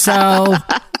it. So...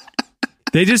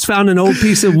 They just found an old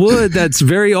piece of wood that's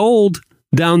very old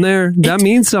down there. That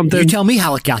means something. You tell me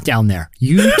how it got down there.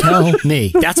 You tell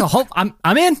me. That's a hope. I'm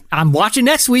in. I'm watching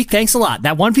next week. Thanks a lot.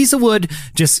 That one piece of wood,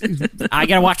 I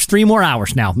got to watch 3 more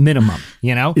hours now, minimum,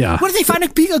 you know? Yeah. What if they find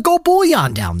a gold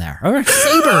bullion down there? Or a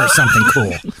saber or something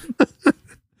cool?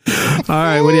 All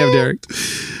right. What do you have, Derek?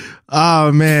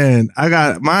 Oh man,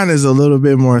 mine is a little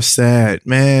bit more sad,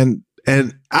 man.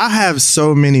 And I have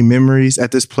so many memories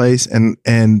at this place, and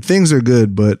things are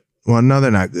good, but they're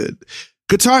not good.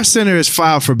 Guitar Center is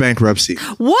filed for bankruptcy.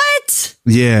 What?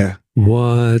 Yeah.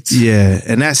 What? Yeah,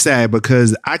 and that's sad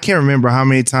because I can't remember how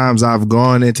many times I've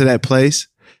gone into that place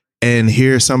and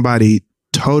hear somebody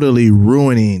totally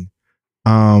ruining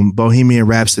Bohemian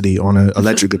Rhapsody on an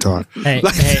electric guitar.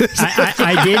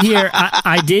 I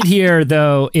did hear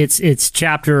though it's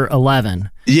chapter 11.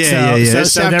 Yeah.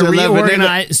 So they're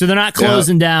reorganized. So they're not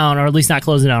closing down, or at least not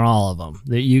closing down all of them.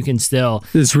 That you can still.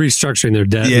 It's restructuring their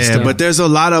debt. Yeah, but there's a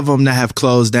lot of them that have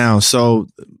closed down. So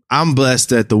I'm blessed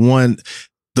that the one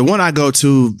I go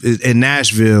to in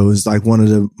Nashville is like one of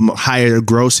the higher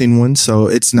grossing ones. So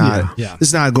it's not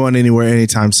going anywhere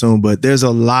anytime soon. But there's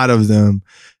a lot of them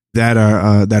that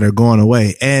are going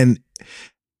away, and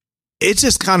it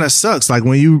just kind of sucks. Like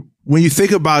when you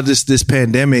think about this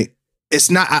pandemic, it's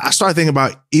not. I started thinking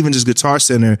about even just Guitar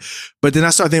Center, but then I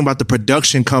started thinking about the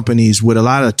production companies with a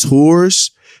lot of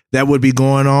tours that would be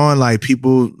going on. Like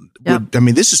people,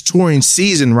 this is touring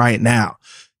season right now,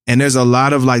 and there's a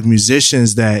lot of like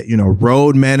musicians that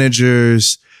road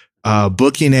managers,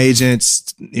 booking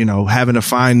agents, having to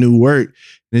find new work.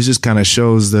 And it just kind of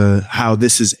shows how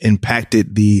this has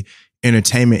impacted the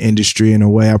entertainment industry in a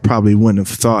way I probably wouldn't have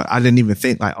thought. I didn't even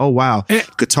think like, oh, wow,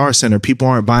 Guitar Center, people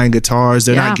aren't buying guitars.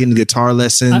 They're not getting guitar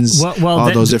lessons,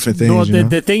 those different things. Well,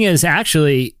 the thing is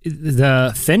actually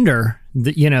the Fender,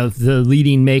 the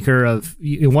leading maker of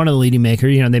one of the leading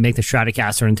makers, they make the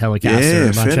Stratocaster and Telecaster.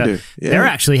 A bunch Fender. of, they're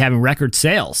actually having record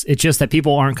sales. It's just that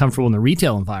people aren't comfortable in the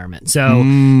retail environment. So,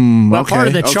 part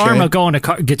of the charm of going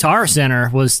to Guitar Center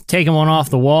was taking one off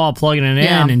the wall, plugging it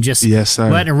in, and just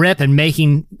letting it rip and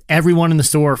making everyone in the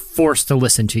store forced to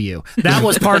listen to you. That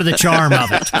was part of the charm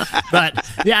of it. But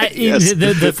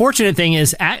the fortunate thing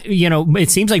is, it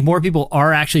seems like more people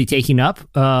are actually taking up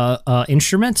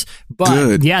instruments.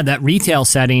 But that retail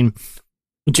setting,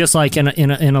 just like in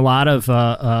a lot of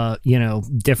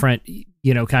different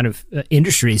kind of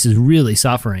industries, is really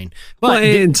suffering. But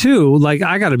and two, like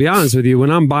I got to be honest with you,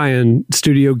 when I'm buying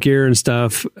studio gear and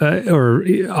stuff or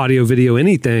audio, video,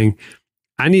 anything,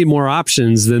 I need more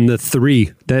options than the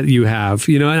 3 that you have,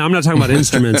 and I'm not talking about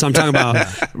instruments. I'm talking about,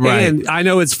 and I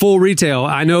know it's full retail.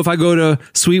 I know if I go to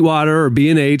Sweetwater or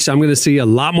B&H, I'm going to see a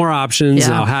lot more options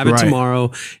and I'll have it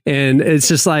tomorrow. And it's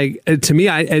just like, to me,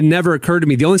 it never occurred to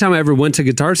me. The only time I ever went to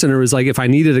Guitar Center was like, if I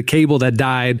needed a cable that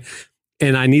died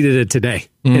and I needed it today.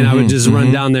 And I would just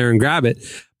run down there and grab it.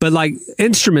 But like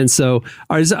instruments, though,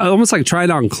 are almost like tried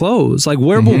on clothes. Like,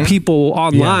 where will people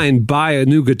online buy a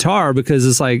new guitar? Because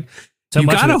it's like, you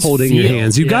got to hold it in your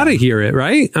hands. You got to hear it,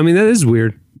 right? I mean, that is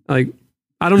weird. Like,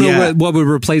 I don't know what would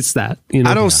replace that. You know?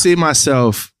 I don't see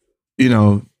myself, you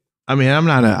know, I mean, I'm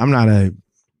not a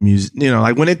music, you know,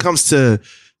 like when it comes to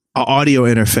an audio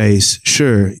interface,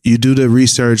 sure, you do the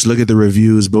research, look at the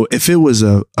reviews, but if it was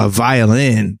a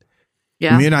violin,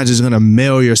 I mean, you're not just going to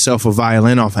mail yourself a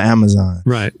violin off of Amazon.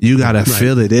 Right. You got to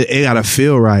feel it. It got to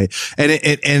feel right.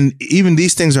 And even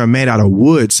these things are made out of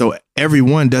wood. So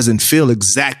everyone doesn't feel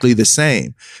exactly the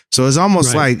same. So it's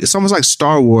almost like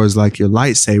Star Wars, like your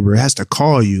lightsaber has to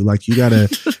call you. Like you got to,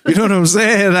 you know what I'm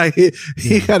saying? Like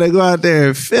you got to go out there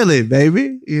and feel it,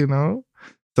 baby, you know?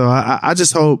 So I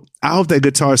just hope that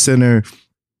Guitar Center,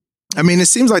 I mean, it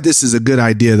seems like this is a good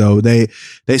idea, though. They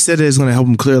said it's going to help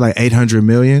them clear like $800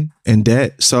 million in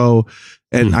debt. So,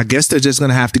 and I guess they're just going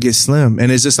to have to get slim.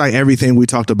 And it's just like everything we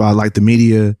talked about, like the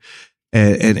media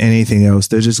and anything else.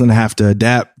 They're just going to have to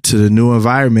adapt to the new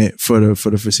environment for the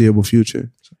foreseeable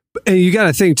future. And you got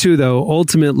to think too, though,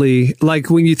 ultimately, like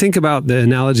when you think about the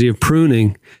analogy of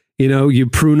pruning, you know, you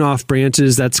prune off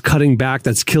branches, that's cutting back,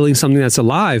 that's killing something that's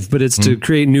alive, but it's to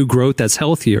create new growth that's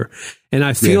healthier. And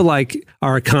I feel like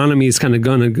our economy is kind of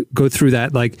going to go through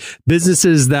that. Like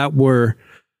businesses that were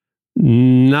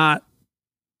not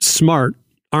smart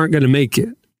aren't going to make it.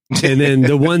 And then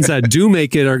the ones that do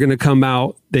make it are going to come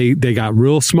out. They got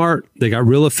real smart. They got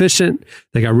real efficient.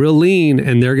 They got real lean,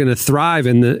 and they're going to thrive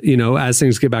in the, you know, as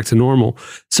things get back to normal.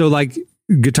 So like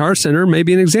Guitar Center may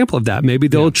be an example of that. Maybe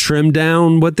they'll trim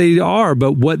down what they are,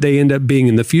 but what they end up being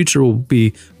in the future will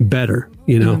be better,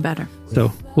 you know, even better.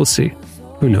 So we'll see.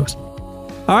 Who knows?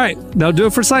 All right, that'll do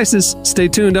it for Slices. Stay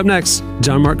tuned. Up next,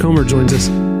 John Mark Comer joins us.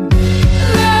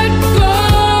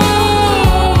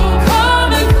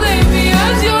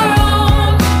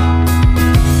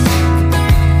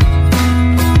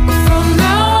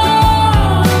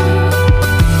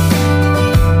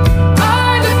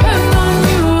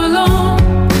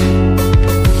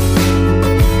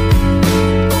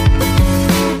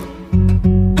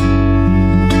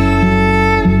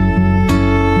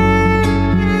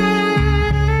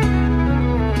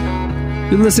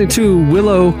 You're listening to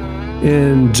Willow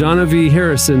and Johnavie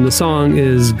Harrison. The song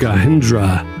is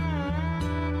Gahendra.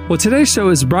 Well, today's show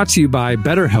is brought to you by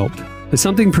BetterHelp. Is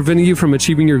something preventing you from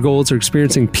achieving your goals or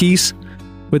experiencing peace?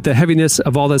 With the heaviness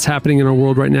of all that's happening in our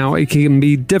world right now, it can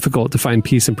be difficult to find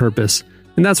peace and purpose.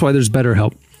 And that's why there's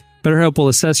BetterHelp. BetterHelp will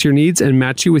assess your needs and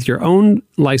match you with your own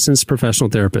licensed professional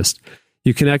therapist.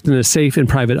 You connect in a safe and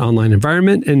private online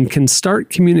environment and can start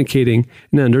communicating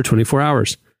in under 24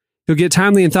 hours. You'll get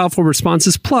timely and thoughtful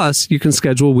responses, plus you can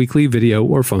schedule weekly video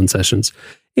or phone sessions.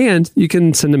 And you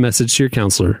can send a message to your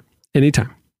counselor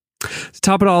anytime. To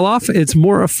top it all off, it's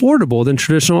more affordable than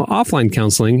traditional offline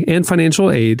counseling, and financial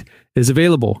aid is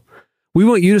available. We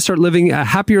want you to start living a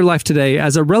happier life today.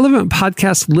 As a Relevant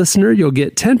Podcast listener, you'll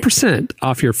get 10%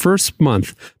 off your first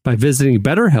month by visiting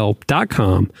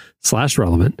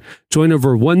BetterHelp.com/relevant. Join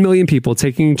over 1 million people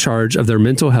taking charge of their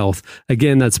mental health.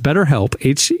 Again, that's BetterHelp,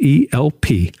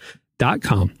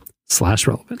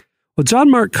 HELP.com/relevant. Well, John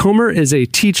Mark Comer is a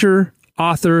teacher,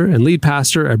 author, and lead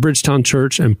pastor at Bridgetown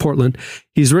Church in Portland.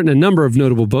 He's written a number of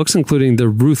notable books, including The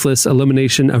Ruthless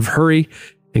Elimination of Hurry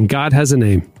and God Has a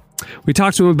Name. We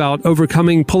talked to him about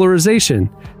overcoming polarization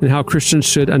and how Christians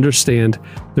should understand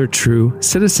their true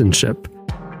citizenship.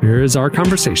 Here is our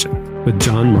conversation with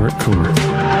John Mark Comer.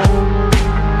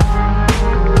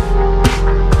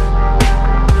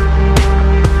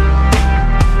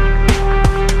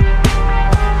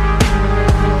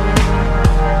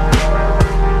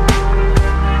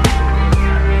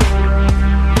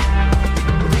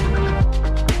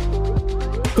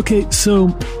 Okay,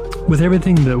 so with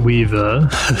everything that we've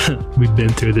been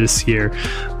through this year, do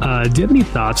you have any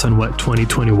thoughts on what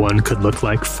 2021 could look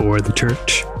like for the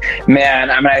church? Man,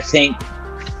 I mean, I think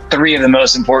three of the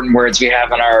most important words we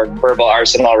have in our verbal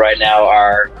arsenal right now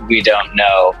are "we don't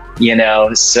know." You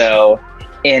know, so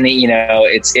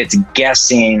it's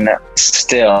guessing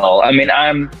still. I mean,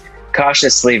 I'm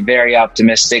cautiously very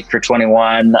optimistic for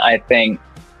 21. I think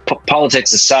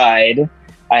politics aside,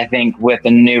 I think with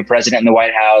the new president in the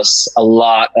White House, a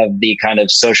lot of the kind of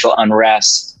social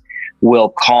unrest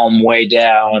will calm way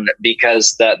down,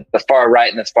 because the far right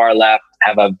and the far left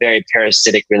have a very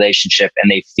parasitic relationship and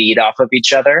they feed off of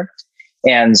each other.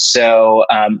 And so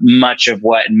much of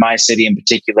what in my city in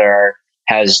particular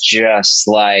has just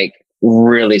like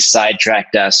really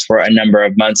sidetracked us for a number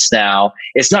of months now.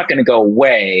 It's not going to go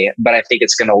away, but I think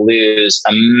it's going to lose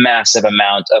a massive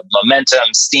amount of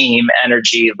momentum, steam,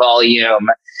 energy, volume.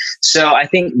 So I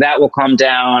think that will calm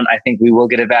down. I think we will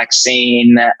get a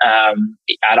vaccine.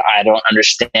 I don't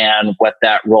understand what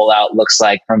that rollout looks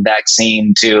like from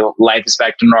vaccine to life is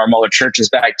back to normal or church is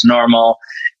back to normal.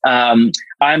 I'm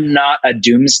not a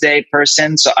doomsday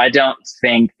person, so I don't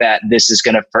think that this is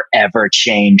going to forever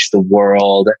change the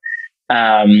world.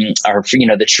 Or,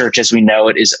 the church as we know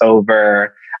it is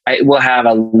over. It will have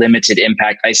a limited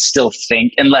impact, I still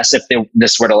think, unless if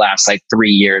this were to last like 3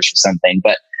 years or something.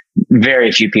 But very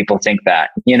few people think that,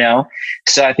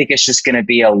 So I think it's just going to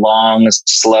be a long,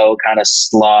 slow kind of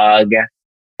slog.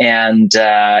 And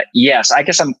yes, I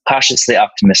guess I'm cautiously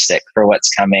optimistic for what's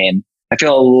coming. I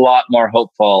feel a lot more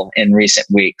hopeful in recent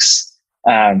weeks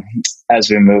as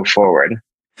we move forward.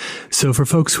 So for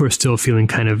folks who are still feeling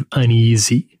kind of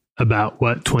uneasy about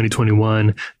what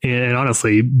 2021 and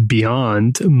honestly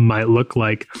beyond might look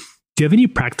like, do you have any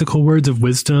practical words of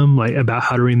wisdom about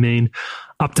how to remain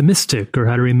optimistic or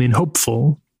how to remain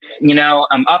hopeful?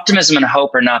 Optimism and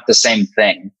hope are not the same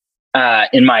thing,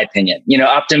 in my opinion.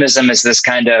 Optimism is this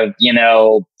kind of,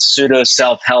 pseudo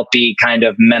self-helpy kind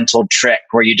of mental trick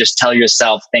where you just tell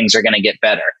yourself things are going to get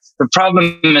better. The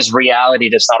problem is reality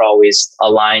does not always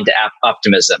align to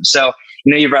optimism. So,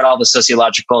 you've read all the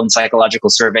sociological and psychological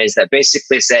surveys that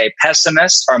basically say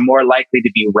pessimists are more likely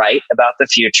to be right about the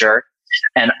future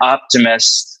and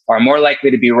optimists are more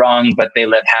likely to be wrong, but they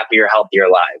live happier, healthier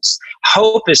lives.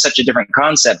 Hope is such a different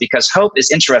concept because hope is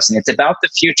interesting. It's about the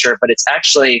future, but it's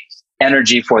actually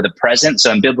energy for the present.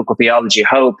 So in biblical theology,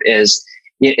 hope is,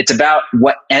 it's about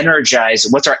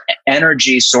what's our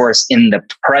energy source in the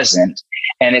present.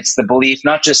 And it's the belief,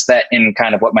 not just that in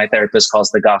kind of what my therapist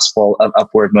calls the gospel of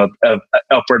upward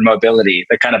mobility,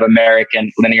 the kind of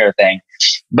American linear thing,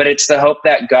 but it's the hope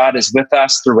that God is with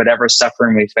us through whatever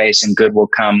suffering we face and good will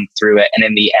come through it. And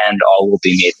in the end, all will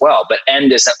be made well. But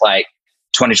end isn't like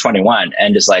 2021.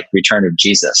 End is like return of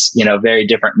Jesus, very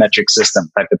different metric system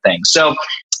type of thing. So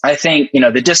I think,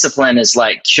 the discipline is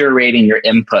like curating your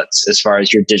inputs as far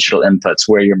as your digital inputs,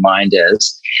 where your mind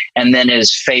is, and then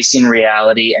is facing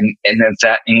reality. And if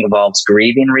that involves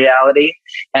grieving reality,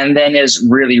 and then is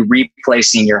really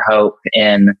replacing your hope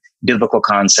in biblical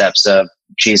concepts of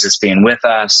Jesus being with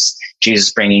us,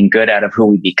 Jesus bringing good out of who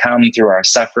we become through our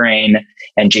suffering,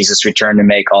 and Jesus' return to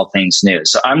make all things new.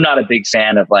 So I'm not a big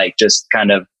fan of just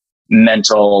kind of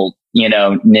mental,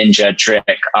 ninja trick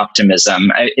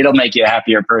optimism. It'll make you a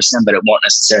happier person, but it won't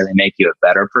necessarily make you a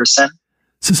better person.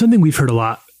 So something we've heard a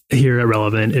lot here at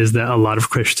Relevant is that a lot of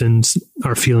Christians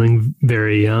are feeling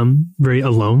very, very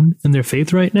alone in their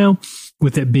faith right now,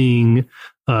 with it being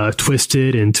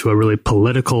twisted into a really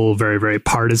political, very, very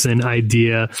partisan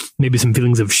idea, maybe some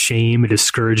feelings of shame and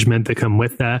discouragement that come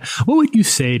with that. What would you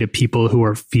say to people who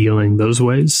are feeling those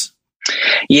ways?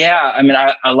 Yeah, I mean,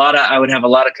 I would have a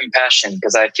lot of compassion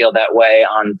because I feel that way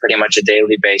on pretty much a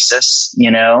daily basis,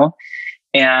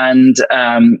 and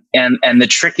the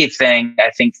tricky thing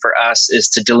I think for us is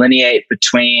to delineate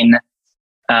between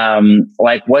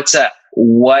what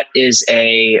is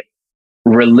a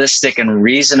realistic and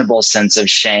reasonable sense of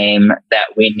shame that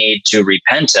we need to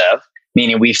repent of,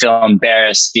 meaning we feel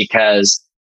embarrassed because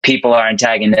people are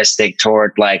antagonistic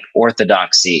toward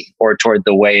orthodoxy or toward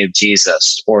the way of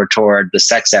Jesus or toward the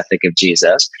sex ethic of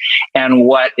Jesus. And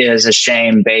what is a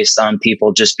shame based on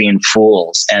people just being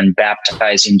fools and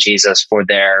baptizing Jesus for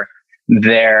their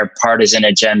partisan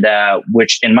agenda,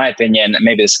 which in my opinion,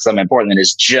 maybe this is something important,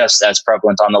 is just as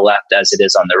prevalent on the left as it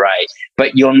is on the right.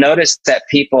 But you'll notice that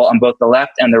people on both the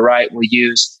left and the right will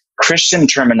use Christian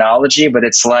terminology, but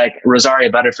it's like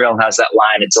Rosaria Butterfield has that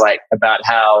line. It's like about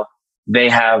how they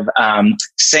have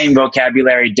same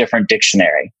vocabulary, different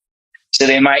dictionary. So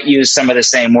they might use some of the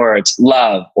same words,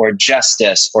 love or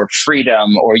justice or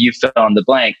freedom, or you fill in the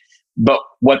blank. But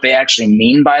what they actually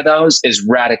mean by those is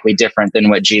radically different than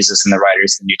what Jesus and the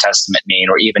writers of the New Testament mean,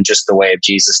 or even just the way of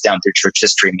Jesus down through church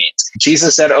history means.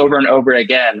 Jesus said over and over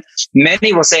again,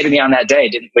 many will say to me on that day,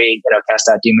 didn't we, cast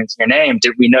out demons in your name?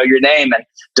 Did we know your name? And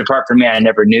depart from me, I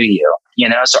never knew you.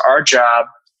 So our job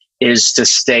is to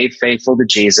stay faithful to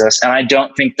Jesus. And I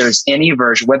don't think there's any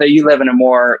version, whether you live in a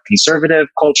more conservative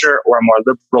culture or a more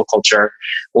liberal culture,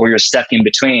 or you're stuck in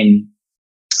between,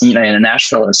 in a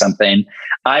Nashville or something,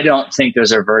 I don't think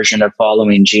there's a version of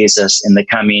following Jesus in the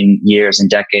coming years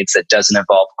and decades that doesn't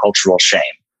involve cultural shame.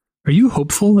 Are you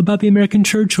hopeful about the American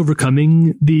church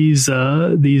overcoming these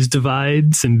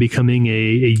divides and becoming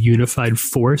a unified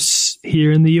force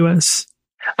here in the U.S.?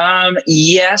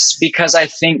 Yes, because I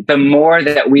think the more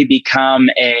that we become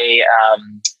a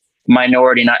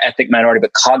minority, not ethnic minority,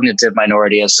 but cognitive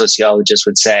minority, as sociologists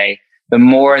would say, the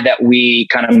more that we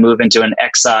kind of move into an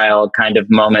exile kind of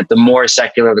moment, the more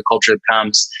secular the culture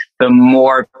becomes, the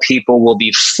more people will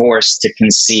be forced to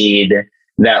concede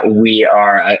that we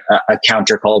are a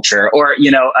counterculture. Or,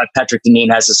 Patrick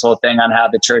Deneen has this whole thing on how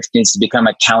the church needs to become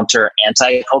a counter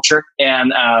anti-culture.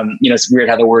 And, it's weird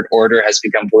how the word order has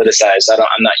become politicized.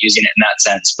 I'm not using it in that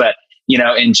sense. But,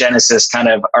 in Genesis, kind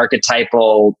of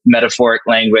archetypal, metaphoric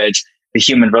language, the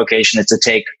human vocation is to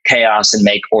take chaos and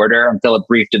make order. And Philip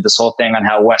Brief did this whole thing on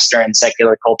how Western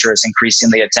secular culture is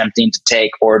increasingly attempting to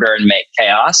take order and make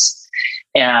chaos.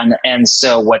 And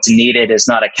so what's needed is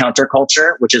not a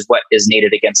counterculture, which is what is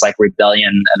needed against like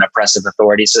rebellion and oppressive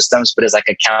authority systems, but is like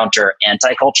a counter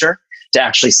anti-culture to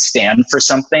actually stand for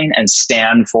something and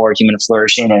stand for human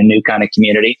flourishing in a new kind of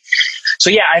community. So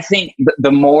yeah, I think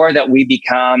the more that we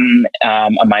become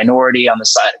a minority on the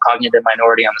side, a cognitive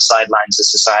minority on the sidelines of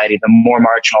society, the more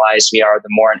marginalized we are, the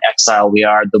more in exile we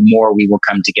are, the more we will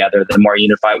come together, the more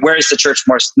unified. Where is the church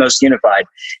most unified?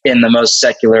 In the most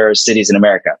secular cities in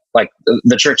America. Like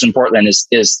the church in Portland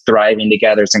is thriving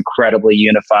together. It's incredibly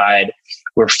unified.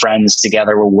 We're friends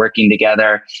together. We're working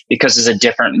together because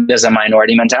there's a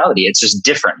minority mentality. It's just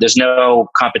different. There's no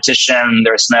competition.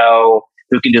 There's no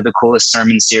who can do the coolest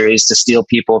sermon series to steal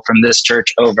people from this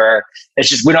church over. It's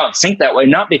just, we don't think that way,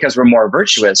 not because we're more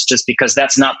virtuous, just because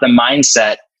that's not the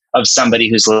mindset of somebody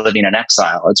who's living in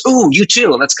exile. It's, oh, you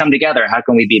too, let's come together. How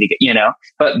can we be together?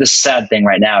 But the sad thing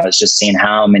right now is just seeing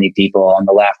how many people on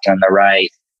the left and the right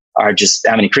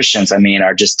how many Christians,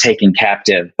 are just taken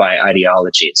captive by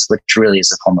ideologies, which really is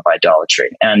a form of idolatry.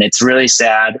 And it's really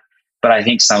sad, but I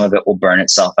think some of it will burn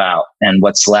itself out. And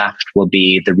what's left will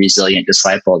be the resilient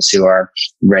disciples who are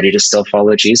ready to still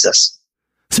follow Jesus.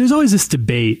 So there's always this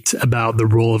debate about the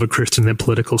role of a Christian in the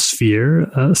political sphere.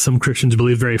 Some Christians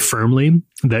believe very firmly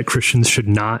that Christians should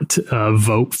not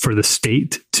vote for the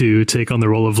state to take on the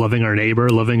role of loving our neighbor,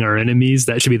 loving our enemies.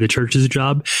 That should be the church's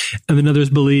job. And then others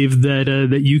believe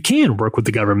that you can work with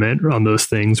the government on those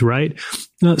things, right?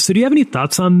 So do you have any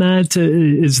thoughts on that?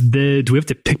 Do we have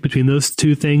to pick between those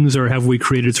two things, or have we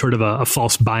created sort of a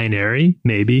false binary,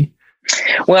 maybe?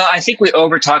 Well, I think we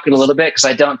overtalk it a little bit because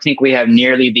I don't think we have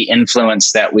nearly the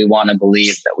influence that we want to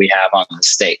believe that we have on the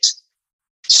state.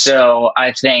 So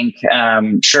I think,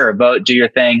 sure, vote, do your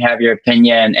thing, have your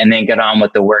opinion, and then get on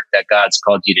with the work that God's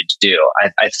called you to do.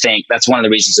 I think that's one of the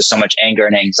reasons there's so much anger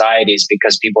and anxiety, is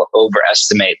because people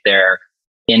overestimate their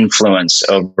influence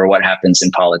over what happens in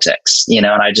politics. And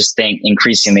I just think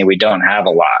increasingly we don't have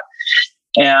a lot.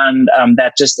 And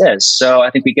that just is. So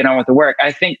I think we get on with the work.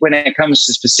 I think when it comes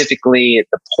to specifically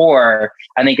the poor,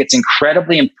 I think it's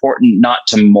incredibly important not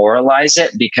to moralize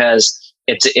it, because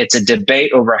it's a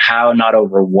debate over how, not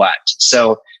over what.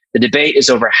 So the debate is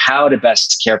over how to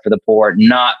best care for the poor,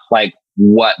 not like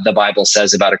what the Bible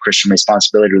says about a Christian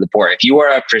responsibility to the poor. If you are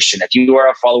a Christian, if you are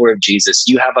a follower of Jesus,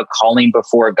 you have a calling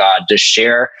before God to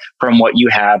share from what you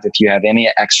have, if you have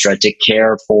any extra, to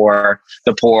care for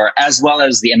the poor, as well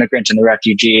as the immigrant and the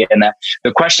refugee. And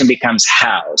the question becomes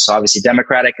how. So obviously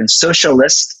democratic and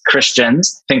socialist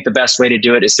Christians think the best way to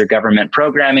do it is through government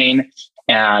programming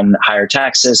and higher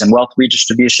taxes and wealth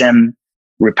redistribution.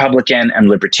 Republican and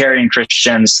libertarian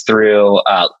Christians through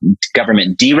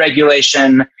government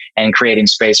deregulation and creating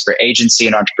space for agency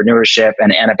and entrepreneurship.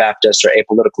 And Anabaptist or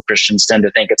apolitical Christians tend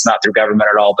to think it's not through government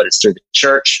at all, but it's through the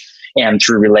church and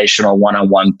through relational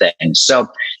one-on-one things. So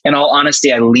in all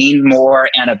honesty, I lean more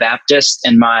Anabaptist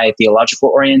in my theological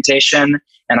orientation.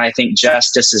 And I think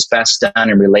justice is best done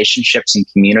in relationships and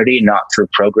community, not through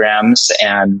programs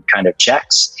and kind of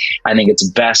checks. I think it's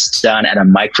best done at a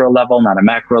micro level, not a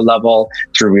macro level,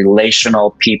 through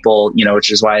relational people, which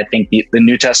is why I think the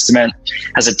New Testament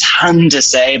has a ton to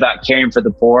say about caring for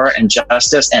the poor and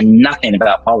justice, and nothing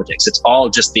about politics. It's all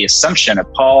just the assumption of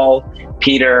Paul,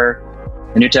 Peter,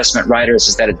 the New Testament writers,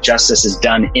 is that justice is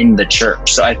done in the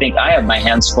church. So I think I have my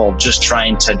hands full just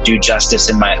trying to do justice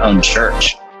in my own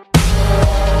church.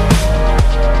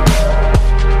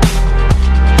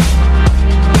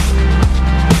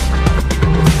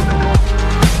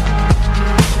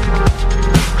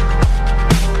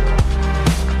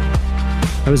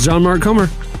 That was John Mark Comer.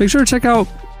 Make sure to check out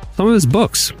some of his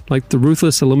books, like The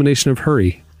Ruthless Elimination of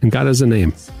Hurry and God Has a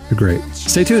Name. They're great.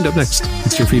 Stay tuned. Up next,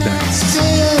 it's your feedback.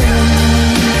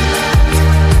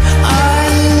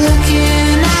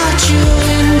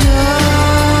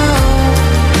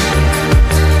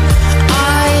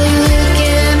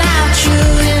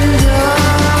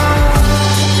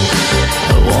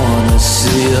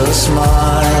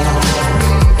 Smile,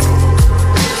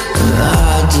 and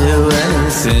I'd do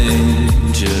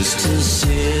anything just to see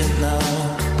it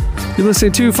now. You're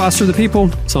listening to Foster the People.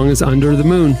 The song is Under the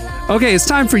Moon. Okay, it's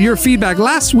time for your feedback.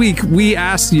 Last week, we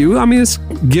asked you, it's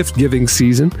gift giving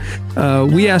season.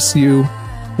 We asked you,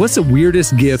 what's the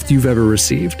weirdest gift you've ever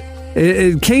received?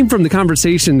 It came from the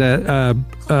conversation that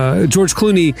George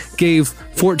Clooney gave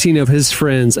 14 of his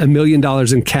friends $1 million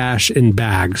in cash in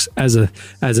bags as an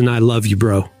I love you,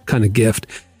 bro kind of gift.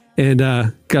 And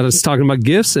got us talking about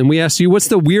gifts. And we asked you, what's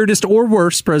the weirdest or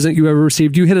worst present you ever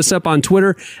received? You hit us up on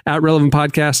Twitter at Relevant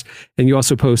Podcast. And you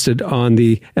also posted on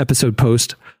the episode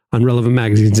post on Relevant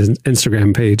Magazine's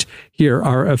Instagram page. Here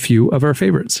are a few of our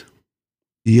favorites.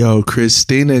 Yo,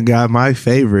 Christina got my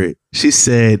favorite. She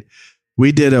said,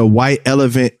 we did a white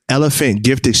elephant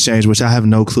gift exchange, which I have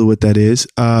no clue what that is.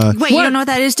 Wait, you don't know what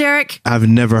that is, Derek? I've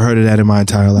never heard of that in my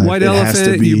entire life. White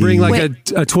elephant, you bring like a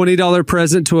 $20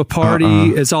 present to a party.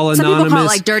 It's all anonymous. Some people call it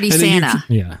like Dirty Santa.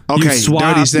 Okay, you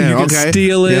swap, Dirty Santa. You can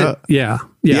steal it. Yeah.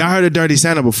 I heard of Dirty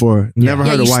Santa before. Never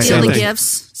heard of white steal elephant. The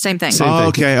gifts. Same thing.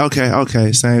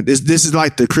 Okay. Same. This is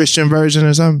like the Christian version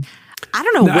or something? I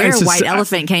don't know where white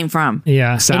elephant came from.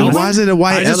 Yeah. Why is it a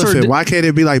white elephant? Why can't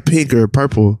it be like pink or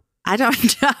purple? I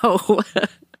don't know.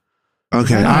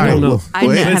 Okay, I don't know.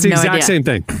 It's the exact same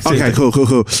thing.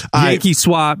 Cool. Yankee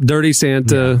Swap, Dirty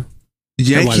Santa.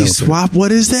 Yankee Swap,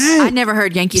 what is that? I never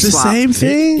heard Yankee Swap. The same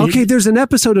thing? Okay, there's an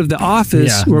episode of The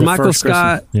Office where Michael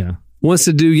Scott wants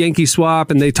to do Yankee Swap,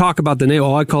 and they talk about the name.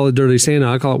 Oh, I call it Dirty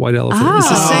Santa. I call it White Elephant. It's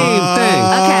the same thing.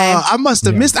 Okay. I must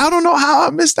have missed. I don't know how I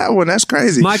missed that one. That's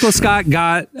crazy. Michael Scott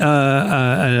got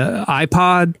an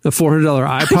iPod, a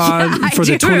 $400 iPod for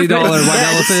the $20 White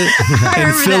Elephant,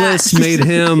 and Phyllis made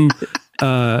him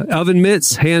oven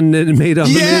mitts, hand-made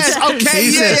oven mitts. Okay,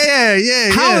 He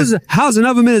said, how's an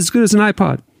oven mitt as good as an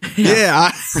iPod?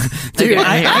 Yeah. Dude,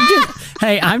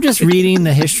 I'm just reading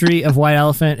the history of White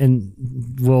Elephant, and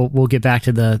we'll get back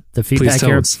to the feedback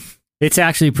here. It's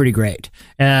actually pretty great.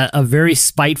 A very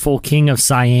spiteful king of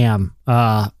Siam.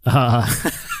 That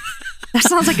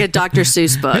sounds like a Dr.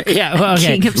 Seuss book. Yeah, well,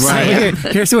 okay. King of Siam.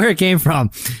 Here's where it came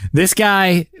from. This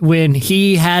guy, when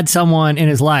he had someone in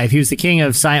his life, he was the king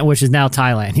of Siam, which is now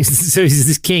Thailand. He's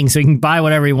this king, so he can buy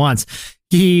whatever he wants.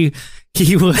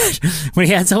 He would, when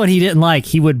he had someone he didn't like,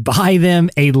 he would buy them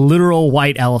a literal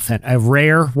white elephant, a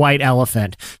rare white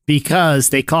elephant, because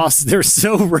they're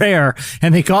so rare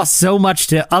and they cost so much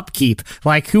to upkeep.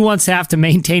 Like, who wants to have to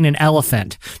maintain an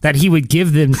elephant, that he would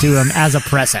give them to him as a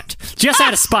present, just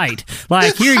out of spite.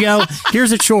 Like, here you go.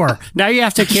 Here's a chore. Now you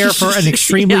have to care for an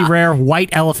extremely rare white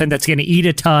elephant that's going to eat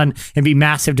a ton and be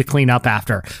massive to clean up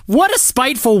after. What a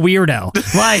spiteful weirdo.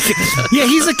 Like, yeah,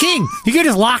 he's a king. You could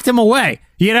just locked him away.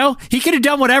 You know, he could have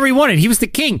done whatever he wanted. He was the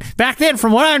king. Back then,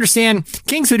 from what I understand,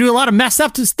 kings would do a lot of messed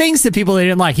up things to people they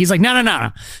didn't like. He's like, no.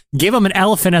 Give him an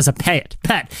elephant as a pet.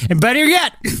 And better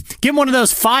yet, give him one of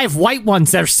those 5 white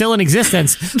ones that are still in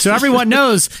existence, so everyone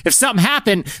knows if something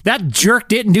happened, that jerk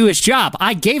didn't do his job.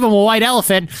 I gave him a white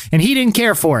elephant, and he didn't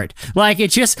care for it. Like,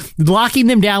 it's just locking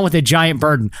them down with a giant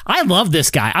burden. I love this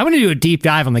guy. I'm going to do a deep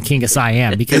dive on the king of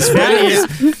Siam, because that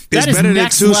is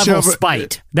next level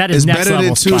spite. That is next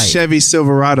level spite. It's better than 2 Chevy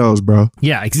Silverados, bro.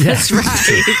 Yeah,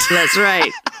 exactly. That's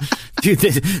right. Dude,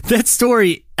 that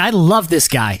story, I love this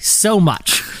guy so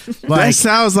much. That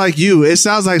sounds like you. It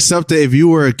sounds like something, if you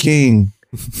were a king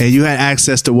and you had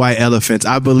access to white elephants,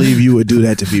 I believe you would do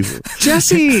that to people.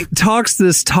 Jesse talks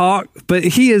this talk, but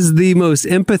he is the most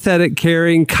empathetic,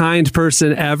 caring, kind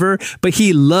person ever. But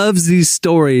he loves these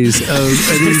stories and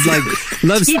he's like,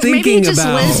 loves thinking about. Maybe he just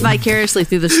lives vicariously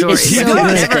through the stories.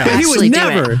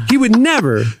 He would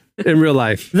never in real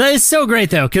life. That is so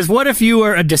great, though, because what if you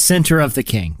were a dissenter of the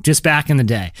king just back in the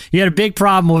day? You had a big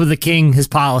problem with the king, his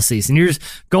policies, and you're just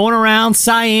going around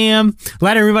Siam,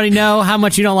 letting everybody know how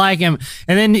much you don't like him,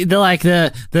 and then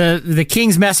the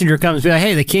king's messenger comes and be like,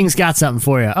 hey, the king's got something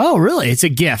for you. Oh, really? It's a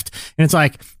gift. And it's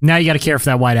like, now you got to care for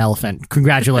that white elephant.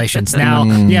 Congratulations. Now,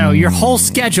 your whole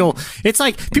schedule, it's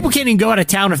like people can't even go out of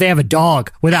town if they have a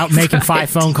dog without making 5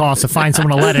 phone calls to find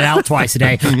someone to let it out twice a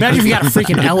day. Imagine if you got a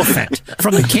freaking elephant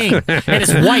from the king. And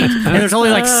it's white, and there's only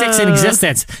like 6 in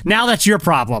existence. Now that's your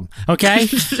problem, okay?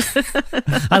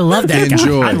 I love that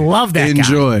guy. I love that guy.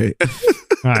 Enjoy.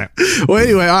 All right. Well,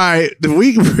 anyway, all right.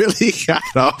 We really got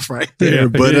off right there.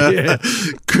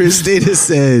 Christina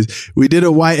says, we did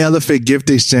a white elephant gift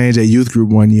exchange at youth group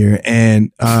one year,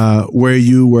 and where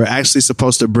you were actually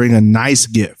supposed to bring a nice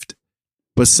gift.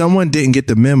 But someone didn't get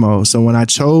the memo. So when I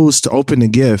chose to open the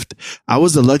gift, I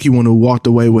was the lucky one who walked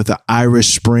away with an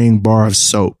Irish Spring bar of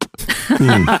soap.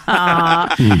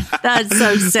 That's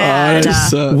so sad.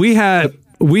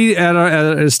 We at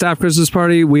a staff Christmas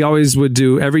party, we always would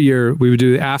do every year. We would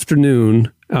do the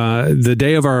afternoon, the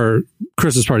day of our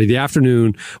Christmas party. The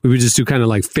afternoon, we would just do kind of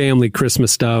like family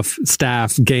Christmas stuff,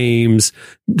 staff, games,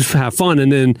 just have fun.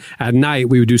 And then at night,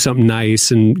 we would do something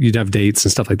nice and you'd have dates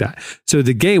and stuff like that. So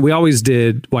the game, we always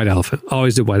did White Elephant.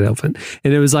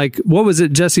 And it was like, what was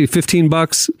it, Jesse?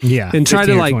 $15? Yeah. And try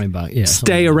to like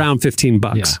stay around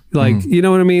 $15. Yeah. Like, you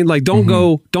know what I mean? Like, don't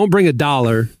bring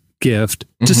 $1 gift.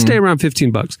 Just stay around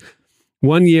 $15.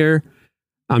 One year,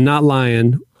 I'm not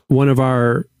lying, one of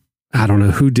our, I don't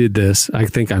know who did this. I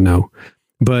think I know.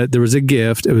 But there was a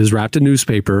gift. It was wrapped in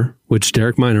newspaper, which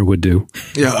Derek Minor would do.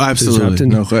 Yeah, absolutely.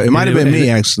 It might have been me,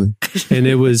 actually.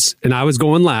 And I was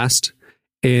going last,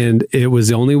 and it was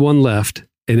the only one left,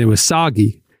 and it was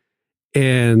soggy.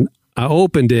 And I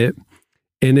opened it,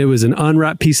 and it was an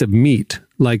unwrapped piece of meat.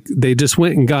 Like they just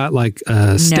went and got like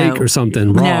a steak or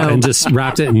something raw and just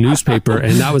wrapped it in newspaper.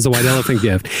 And that was the White Elephant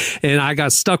gift. And I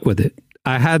got stuck with it.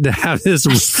 I had to have this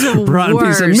rotten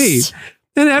piece of meat.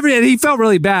 And he felt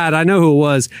really bad. I know who it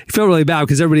was. He felt really bad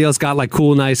because everybody else got like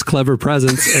cool, nice, clever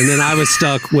presents. And then I was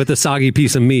stuck with a soggy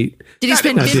piece of meat. Did he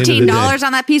spend $15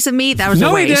 on that piece of meat? That was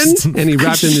a waste. He didn't. And he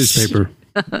wrapped it in newspaper.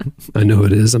 I know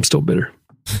it is. I'm still bitter.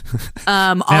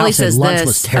 Ollie says lunch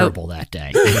was terrible that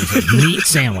day. It was a meat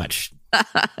sandwich.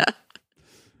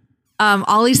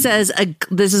 Ollie says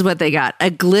this is what they got: a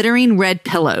glittering red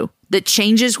pillow that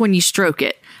changes when you stroke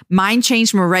it. Mine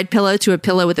changed from a red pillow to a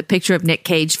pillow with a picture of Nick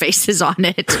Cage faces on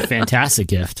it. Fantastic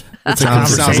gift.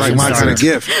 Sounds like my kind of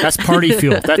gift. That's party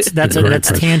fuel.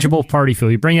 That's tangible party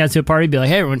fuel. You bring that to a party, be like,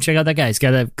 hey, everyone, check out that guy. He's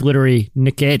got a glittery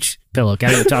Nick Cage pillow. Got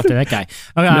to go talk to that guy.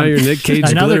 Now you're Nick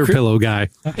Cage glitter pillow guy.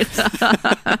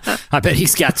 I bet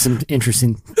he's got some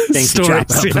interesting things to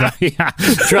chop up. Yeah.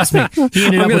 Trust me. He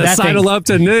ended I'm going to sidle up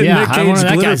to Nick Cage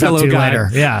glitter pillow guy. Later.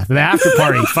 Yeah, the after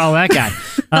party. Follow that guy.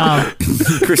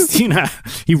 Christina,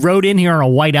 he rode in here on a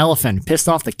white elephant, pissed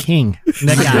off the king.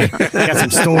 That guy got some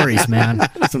stories, man.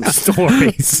 Some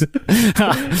stories.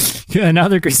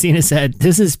 Another Christina said,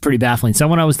 this is pretty baffling.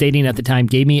 Someone I was dating at the time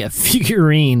gave me a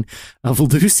figurine of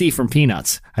Lucy from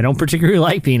Peanuts. I don't particularly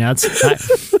like Peanuts.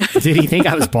 Did he think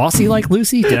I was bossy like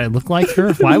Lucy? Did I look like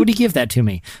her? Why would he give that to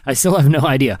me? I still have no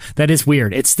idea. That is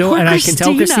weird. It's still, and I can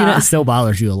tell, Christina, it still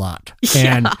bothers you a lot.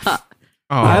 And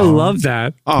I love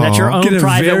that. That's your own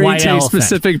private white elephant.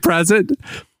 Specific present.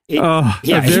 A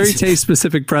very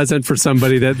taste-specific present for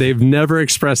somebody that they've never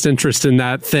expressed interest in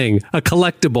that thing. A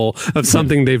collectible of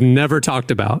something they've never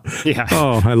talked about. Yeah.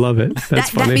 Oh, I love it. That's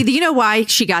funny. You know why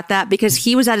she got that? Because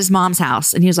he was at his mom's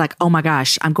house and he was like, oh my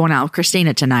gosh, I'm going out with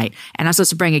Christina tonight and I'm supposed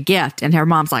to bring a gift. And her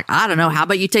mom's like, I don't know. How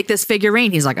about you take this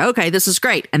figurine? He's like, okay, this is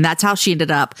great. And that's how she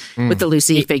ended up with the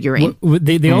Lucy figurine.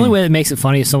 The only way that makes it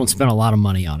funny is someone spent a lot of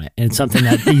money on it. And it's something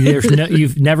that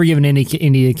you've never given any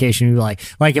indication. You're like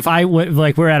if I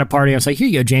we're at a party, I was like, here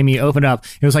you go, Jamie, open up.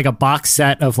 It was like a box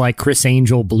set of like Chris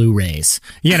Angel Blu-rays,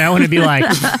 and it'd be like,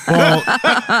 well,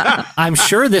 I'm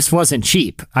sure this wasn't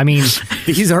cheap. I mean,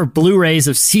 these are Blu-rays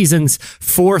of seasons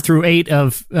 4 through 8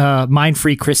 of Mind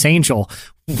Free Chris Angel.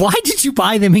 Why did you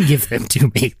buy them and give them to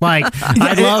me? Like,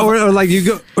 I love, or like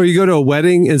you go to a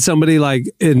wedding and somebody like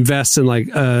invests in like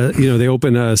they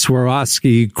open a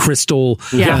Swarovski crystal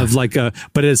of like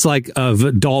but it's like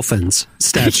of dolphins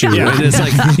statue, and it's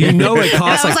like it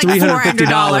costs like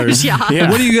 $350. Yeah.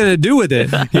 What are you gonna do with it?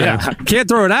 Yeah, can't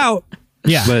throw it out.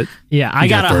 Yeah, but I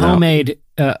got a homemade.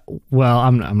 Well,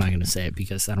 I'm not gonna say it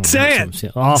because I don't say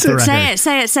want it.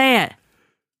 Say it.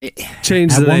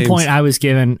 Change At the one names. point I was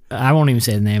given, I won't even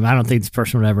say the name, I don't think this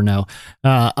person would ever know,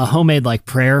 a homemade like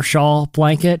prayer shawl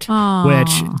blanket.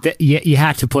 Aww. Which you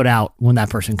had to put out when that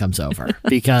person comes over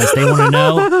because they want to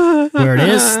know where it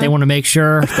is. They want to make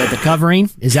sure that the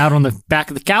covering is out on the back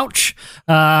of the couch.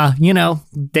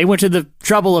 They went to the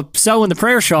trouble of sewing the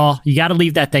prayer shawl. You got to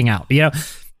leave that thing out. The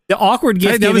awkward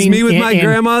gift that was me with my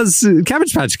grandma's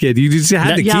Cabbage Patch Kid. You just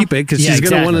had to keep it because she's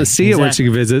going to want to see it when she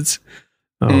visits.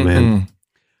 Oh, man. Mm-mm.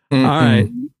 All right.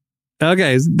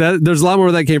 Okay. There's a lot more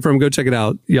where that came from. Go check it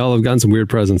out. Y'all have gotten some weird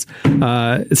presents.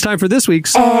 It's time for this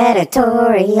week's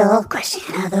editorial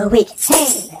question of the week.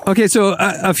 Okay. So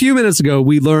a few minutes ago,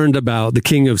 we learned about the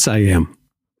King of Siam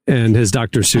and his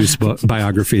Dr. Seuss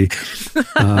biography.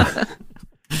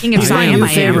 King of Siam.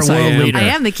 I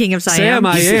am the King of Siam. Sam,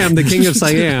 I am the King of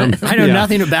Siam. I know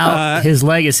nothing about his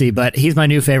legacy, but he's my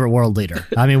new favorite world leader.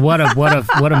 I mean, what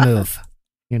a move.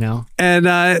 And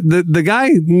the guy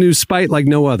knew spite like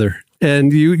no other.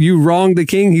 And you wrong the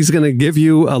king, he's going to give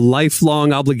you a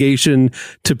lifelong obligation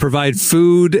to provide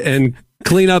food and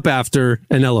clean up after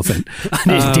an elephant.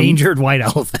 An endangered white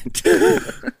elephant.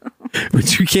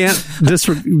 Which you can't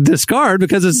discard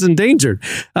because it's endangered.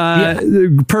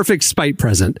 Perfect spite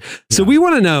present. So we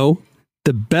want to know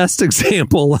the best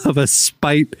example of a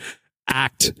spite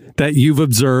act that you've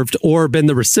observed or been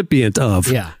the recipient of.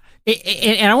 Yeah.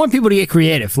 And I want people to get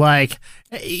creative. Like,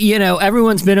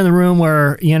 everyone's been in the room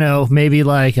where, maybe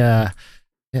like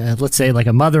let's say like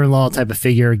a mother-in-law type of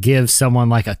figure gives someone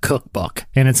like a cookbook,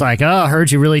 and it's like, oh, I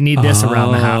heard you really need this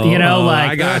around the house.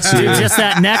 I got you. Just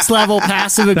that next level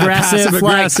passive aggressive.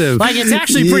 Like it's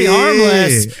actually pretty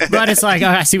harmless, but it's like, oh,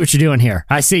 I see what you're doing here.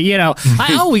 I see,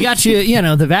 we got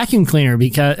you, the vacuum cleaner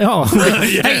because,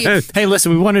 hey,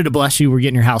 listen, we wanted to bless you. We're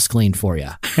getting your house cleaned for you.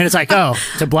 And it's like, oh,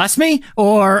 to bless me?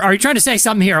 Or are you trying to say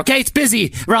something here? Okay, it's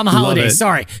busy around the holidays.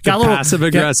 Sorry. Got a little passive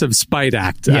aggressive spite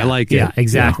act. I like it. Yeah,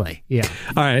 exactly. Yeah.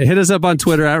 All right, hit us up on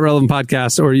Twitter at Relevant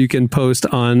Podcast, or you can post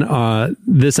on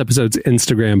this episode's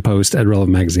Instagram post at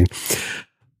Relevant Magazine.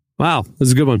 Wow, this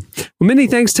is a good one. Well, many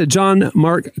thanks to John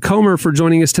Mark Comer for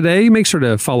joining us today. Make sure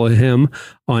to follow him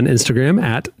on Instagram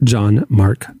at John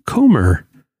Mark Comer.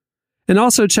 And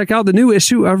also check out the new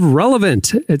issue of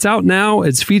Relevant. It's out now.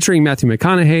 It's featuring Matthew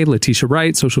McConaughey, Letitia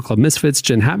Wright, Social Club Misfits,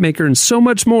 Jen Hatmaker, and so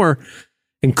much more,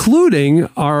 including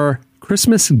our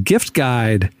Christmas gift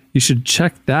guide. You should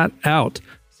check that out.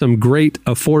 Some great,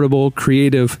 affordable,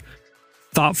 creative,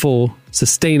 thoughtful,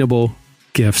 sustainable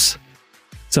gifts.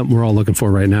 Something we're all looking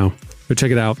for right now. Go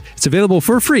check it out. It's available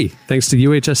for free thanks to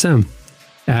UHSM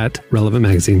at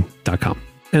relevantmagazine.com.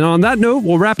 And on that note,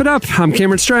 we'll wrap it up. I'm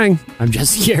Cameron Strang. I'm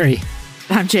Jesse Gary.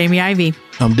 I'm Jamie Ivey.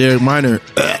 I'm Derek Minor.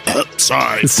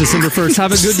 Sorry. It's December 1st.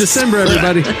 Have a good December,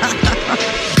 everybody.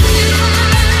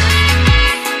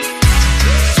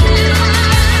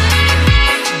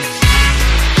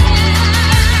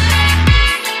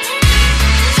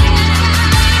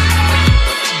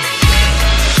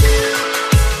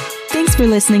 For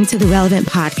listening to the Relevant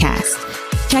Podcast.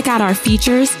 Check out our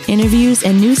features, interviews,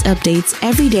 and news updates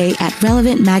every day at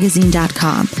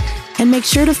relevantmagazine.com. And make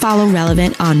sure to follow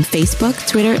Relevant on Facebook,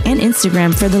 Twitter, and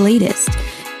Instagram for the latest.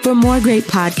 For more great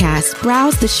podcasts,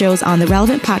 browse the shows on the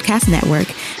Relevant Podcast Network,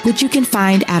 which you can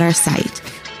find at our site.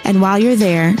 And while you're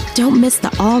there, don't miss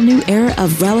the all-new era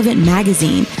of Relevant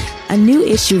Magazine. A new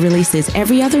issue releases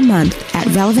every other month at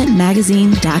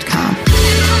relevantmagazine.com.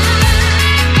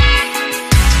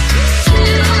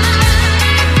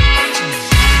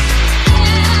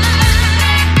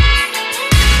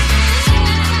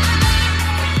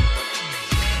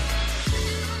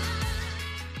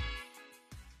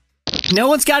 No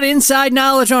one's got inside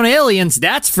knowledge on aliens,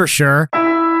 that's for sure.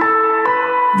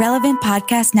 Relevant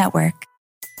Podcast Network.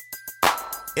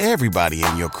 Everybody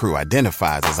in your crew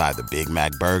identifies as either Big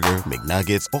Mac Burger,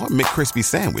 McNuggets, or McCrispy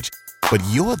Sandwich. But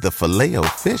you're the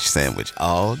Filet-O-Fish Sandwich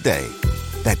all day.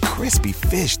 That crispy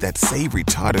fish, that savory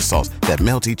tartar sauce, that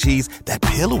melty cheese, that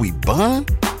pillowy bun.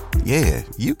 Yeah,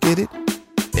 you get it.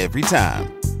 Every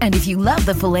time. And if you love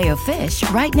the Filet-O-Fish,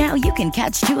 right now you can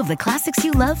catch two of the classics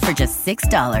you love for just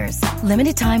 $6.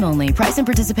 Limited time only. Price and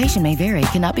participation may vary.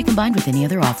 Cannot be combined with any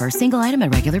other offer. Single item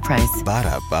at regular price.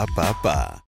 Ba-da-ba-ba-ba.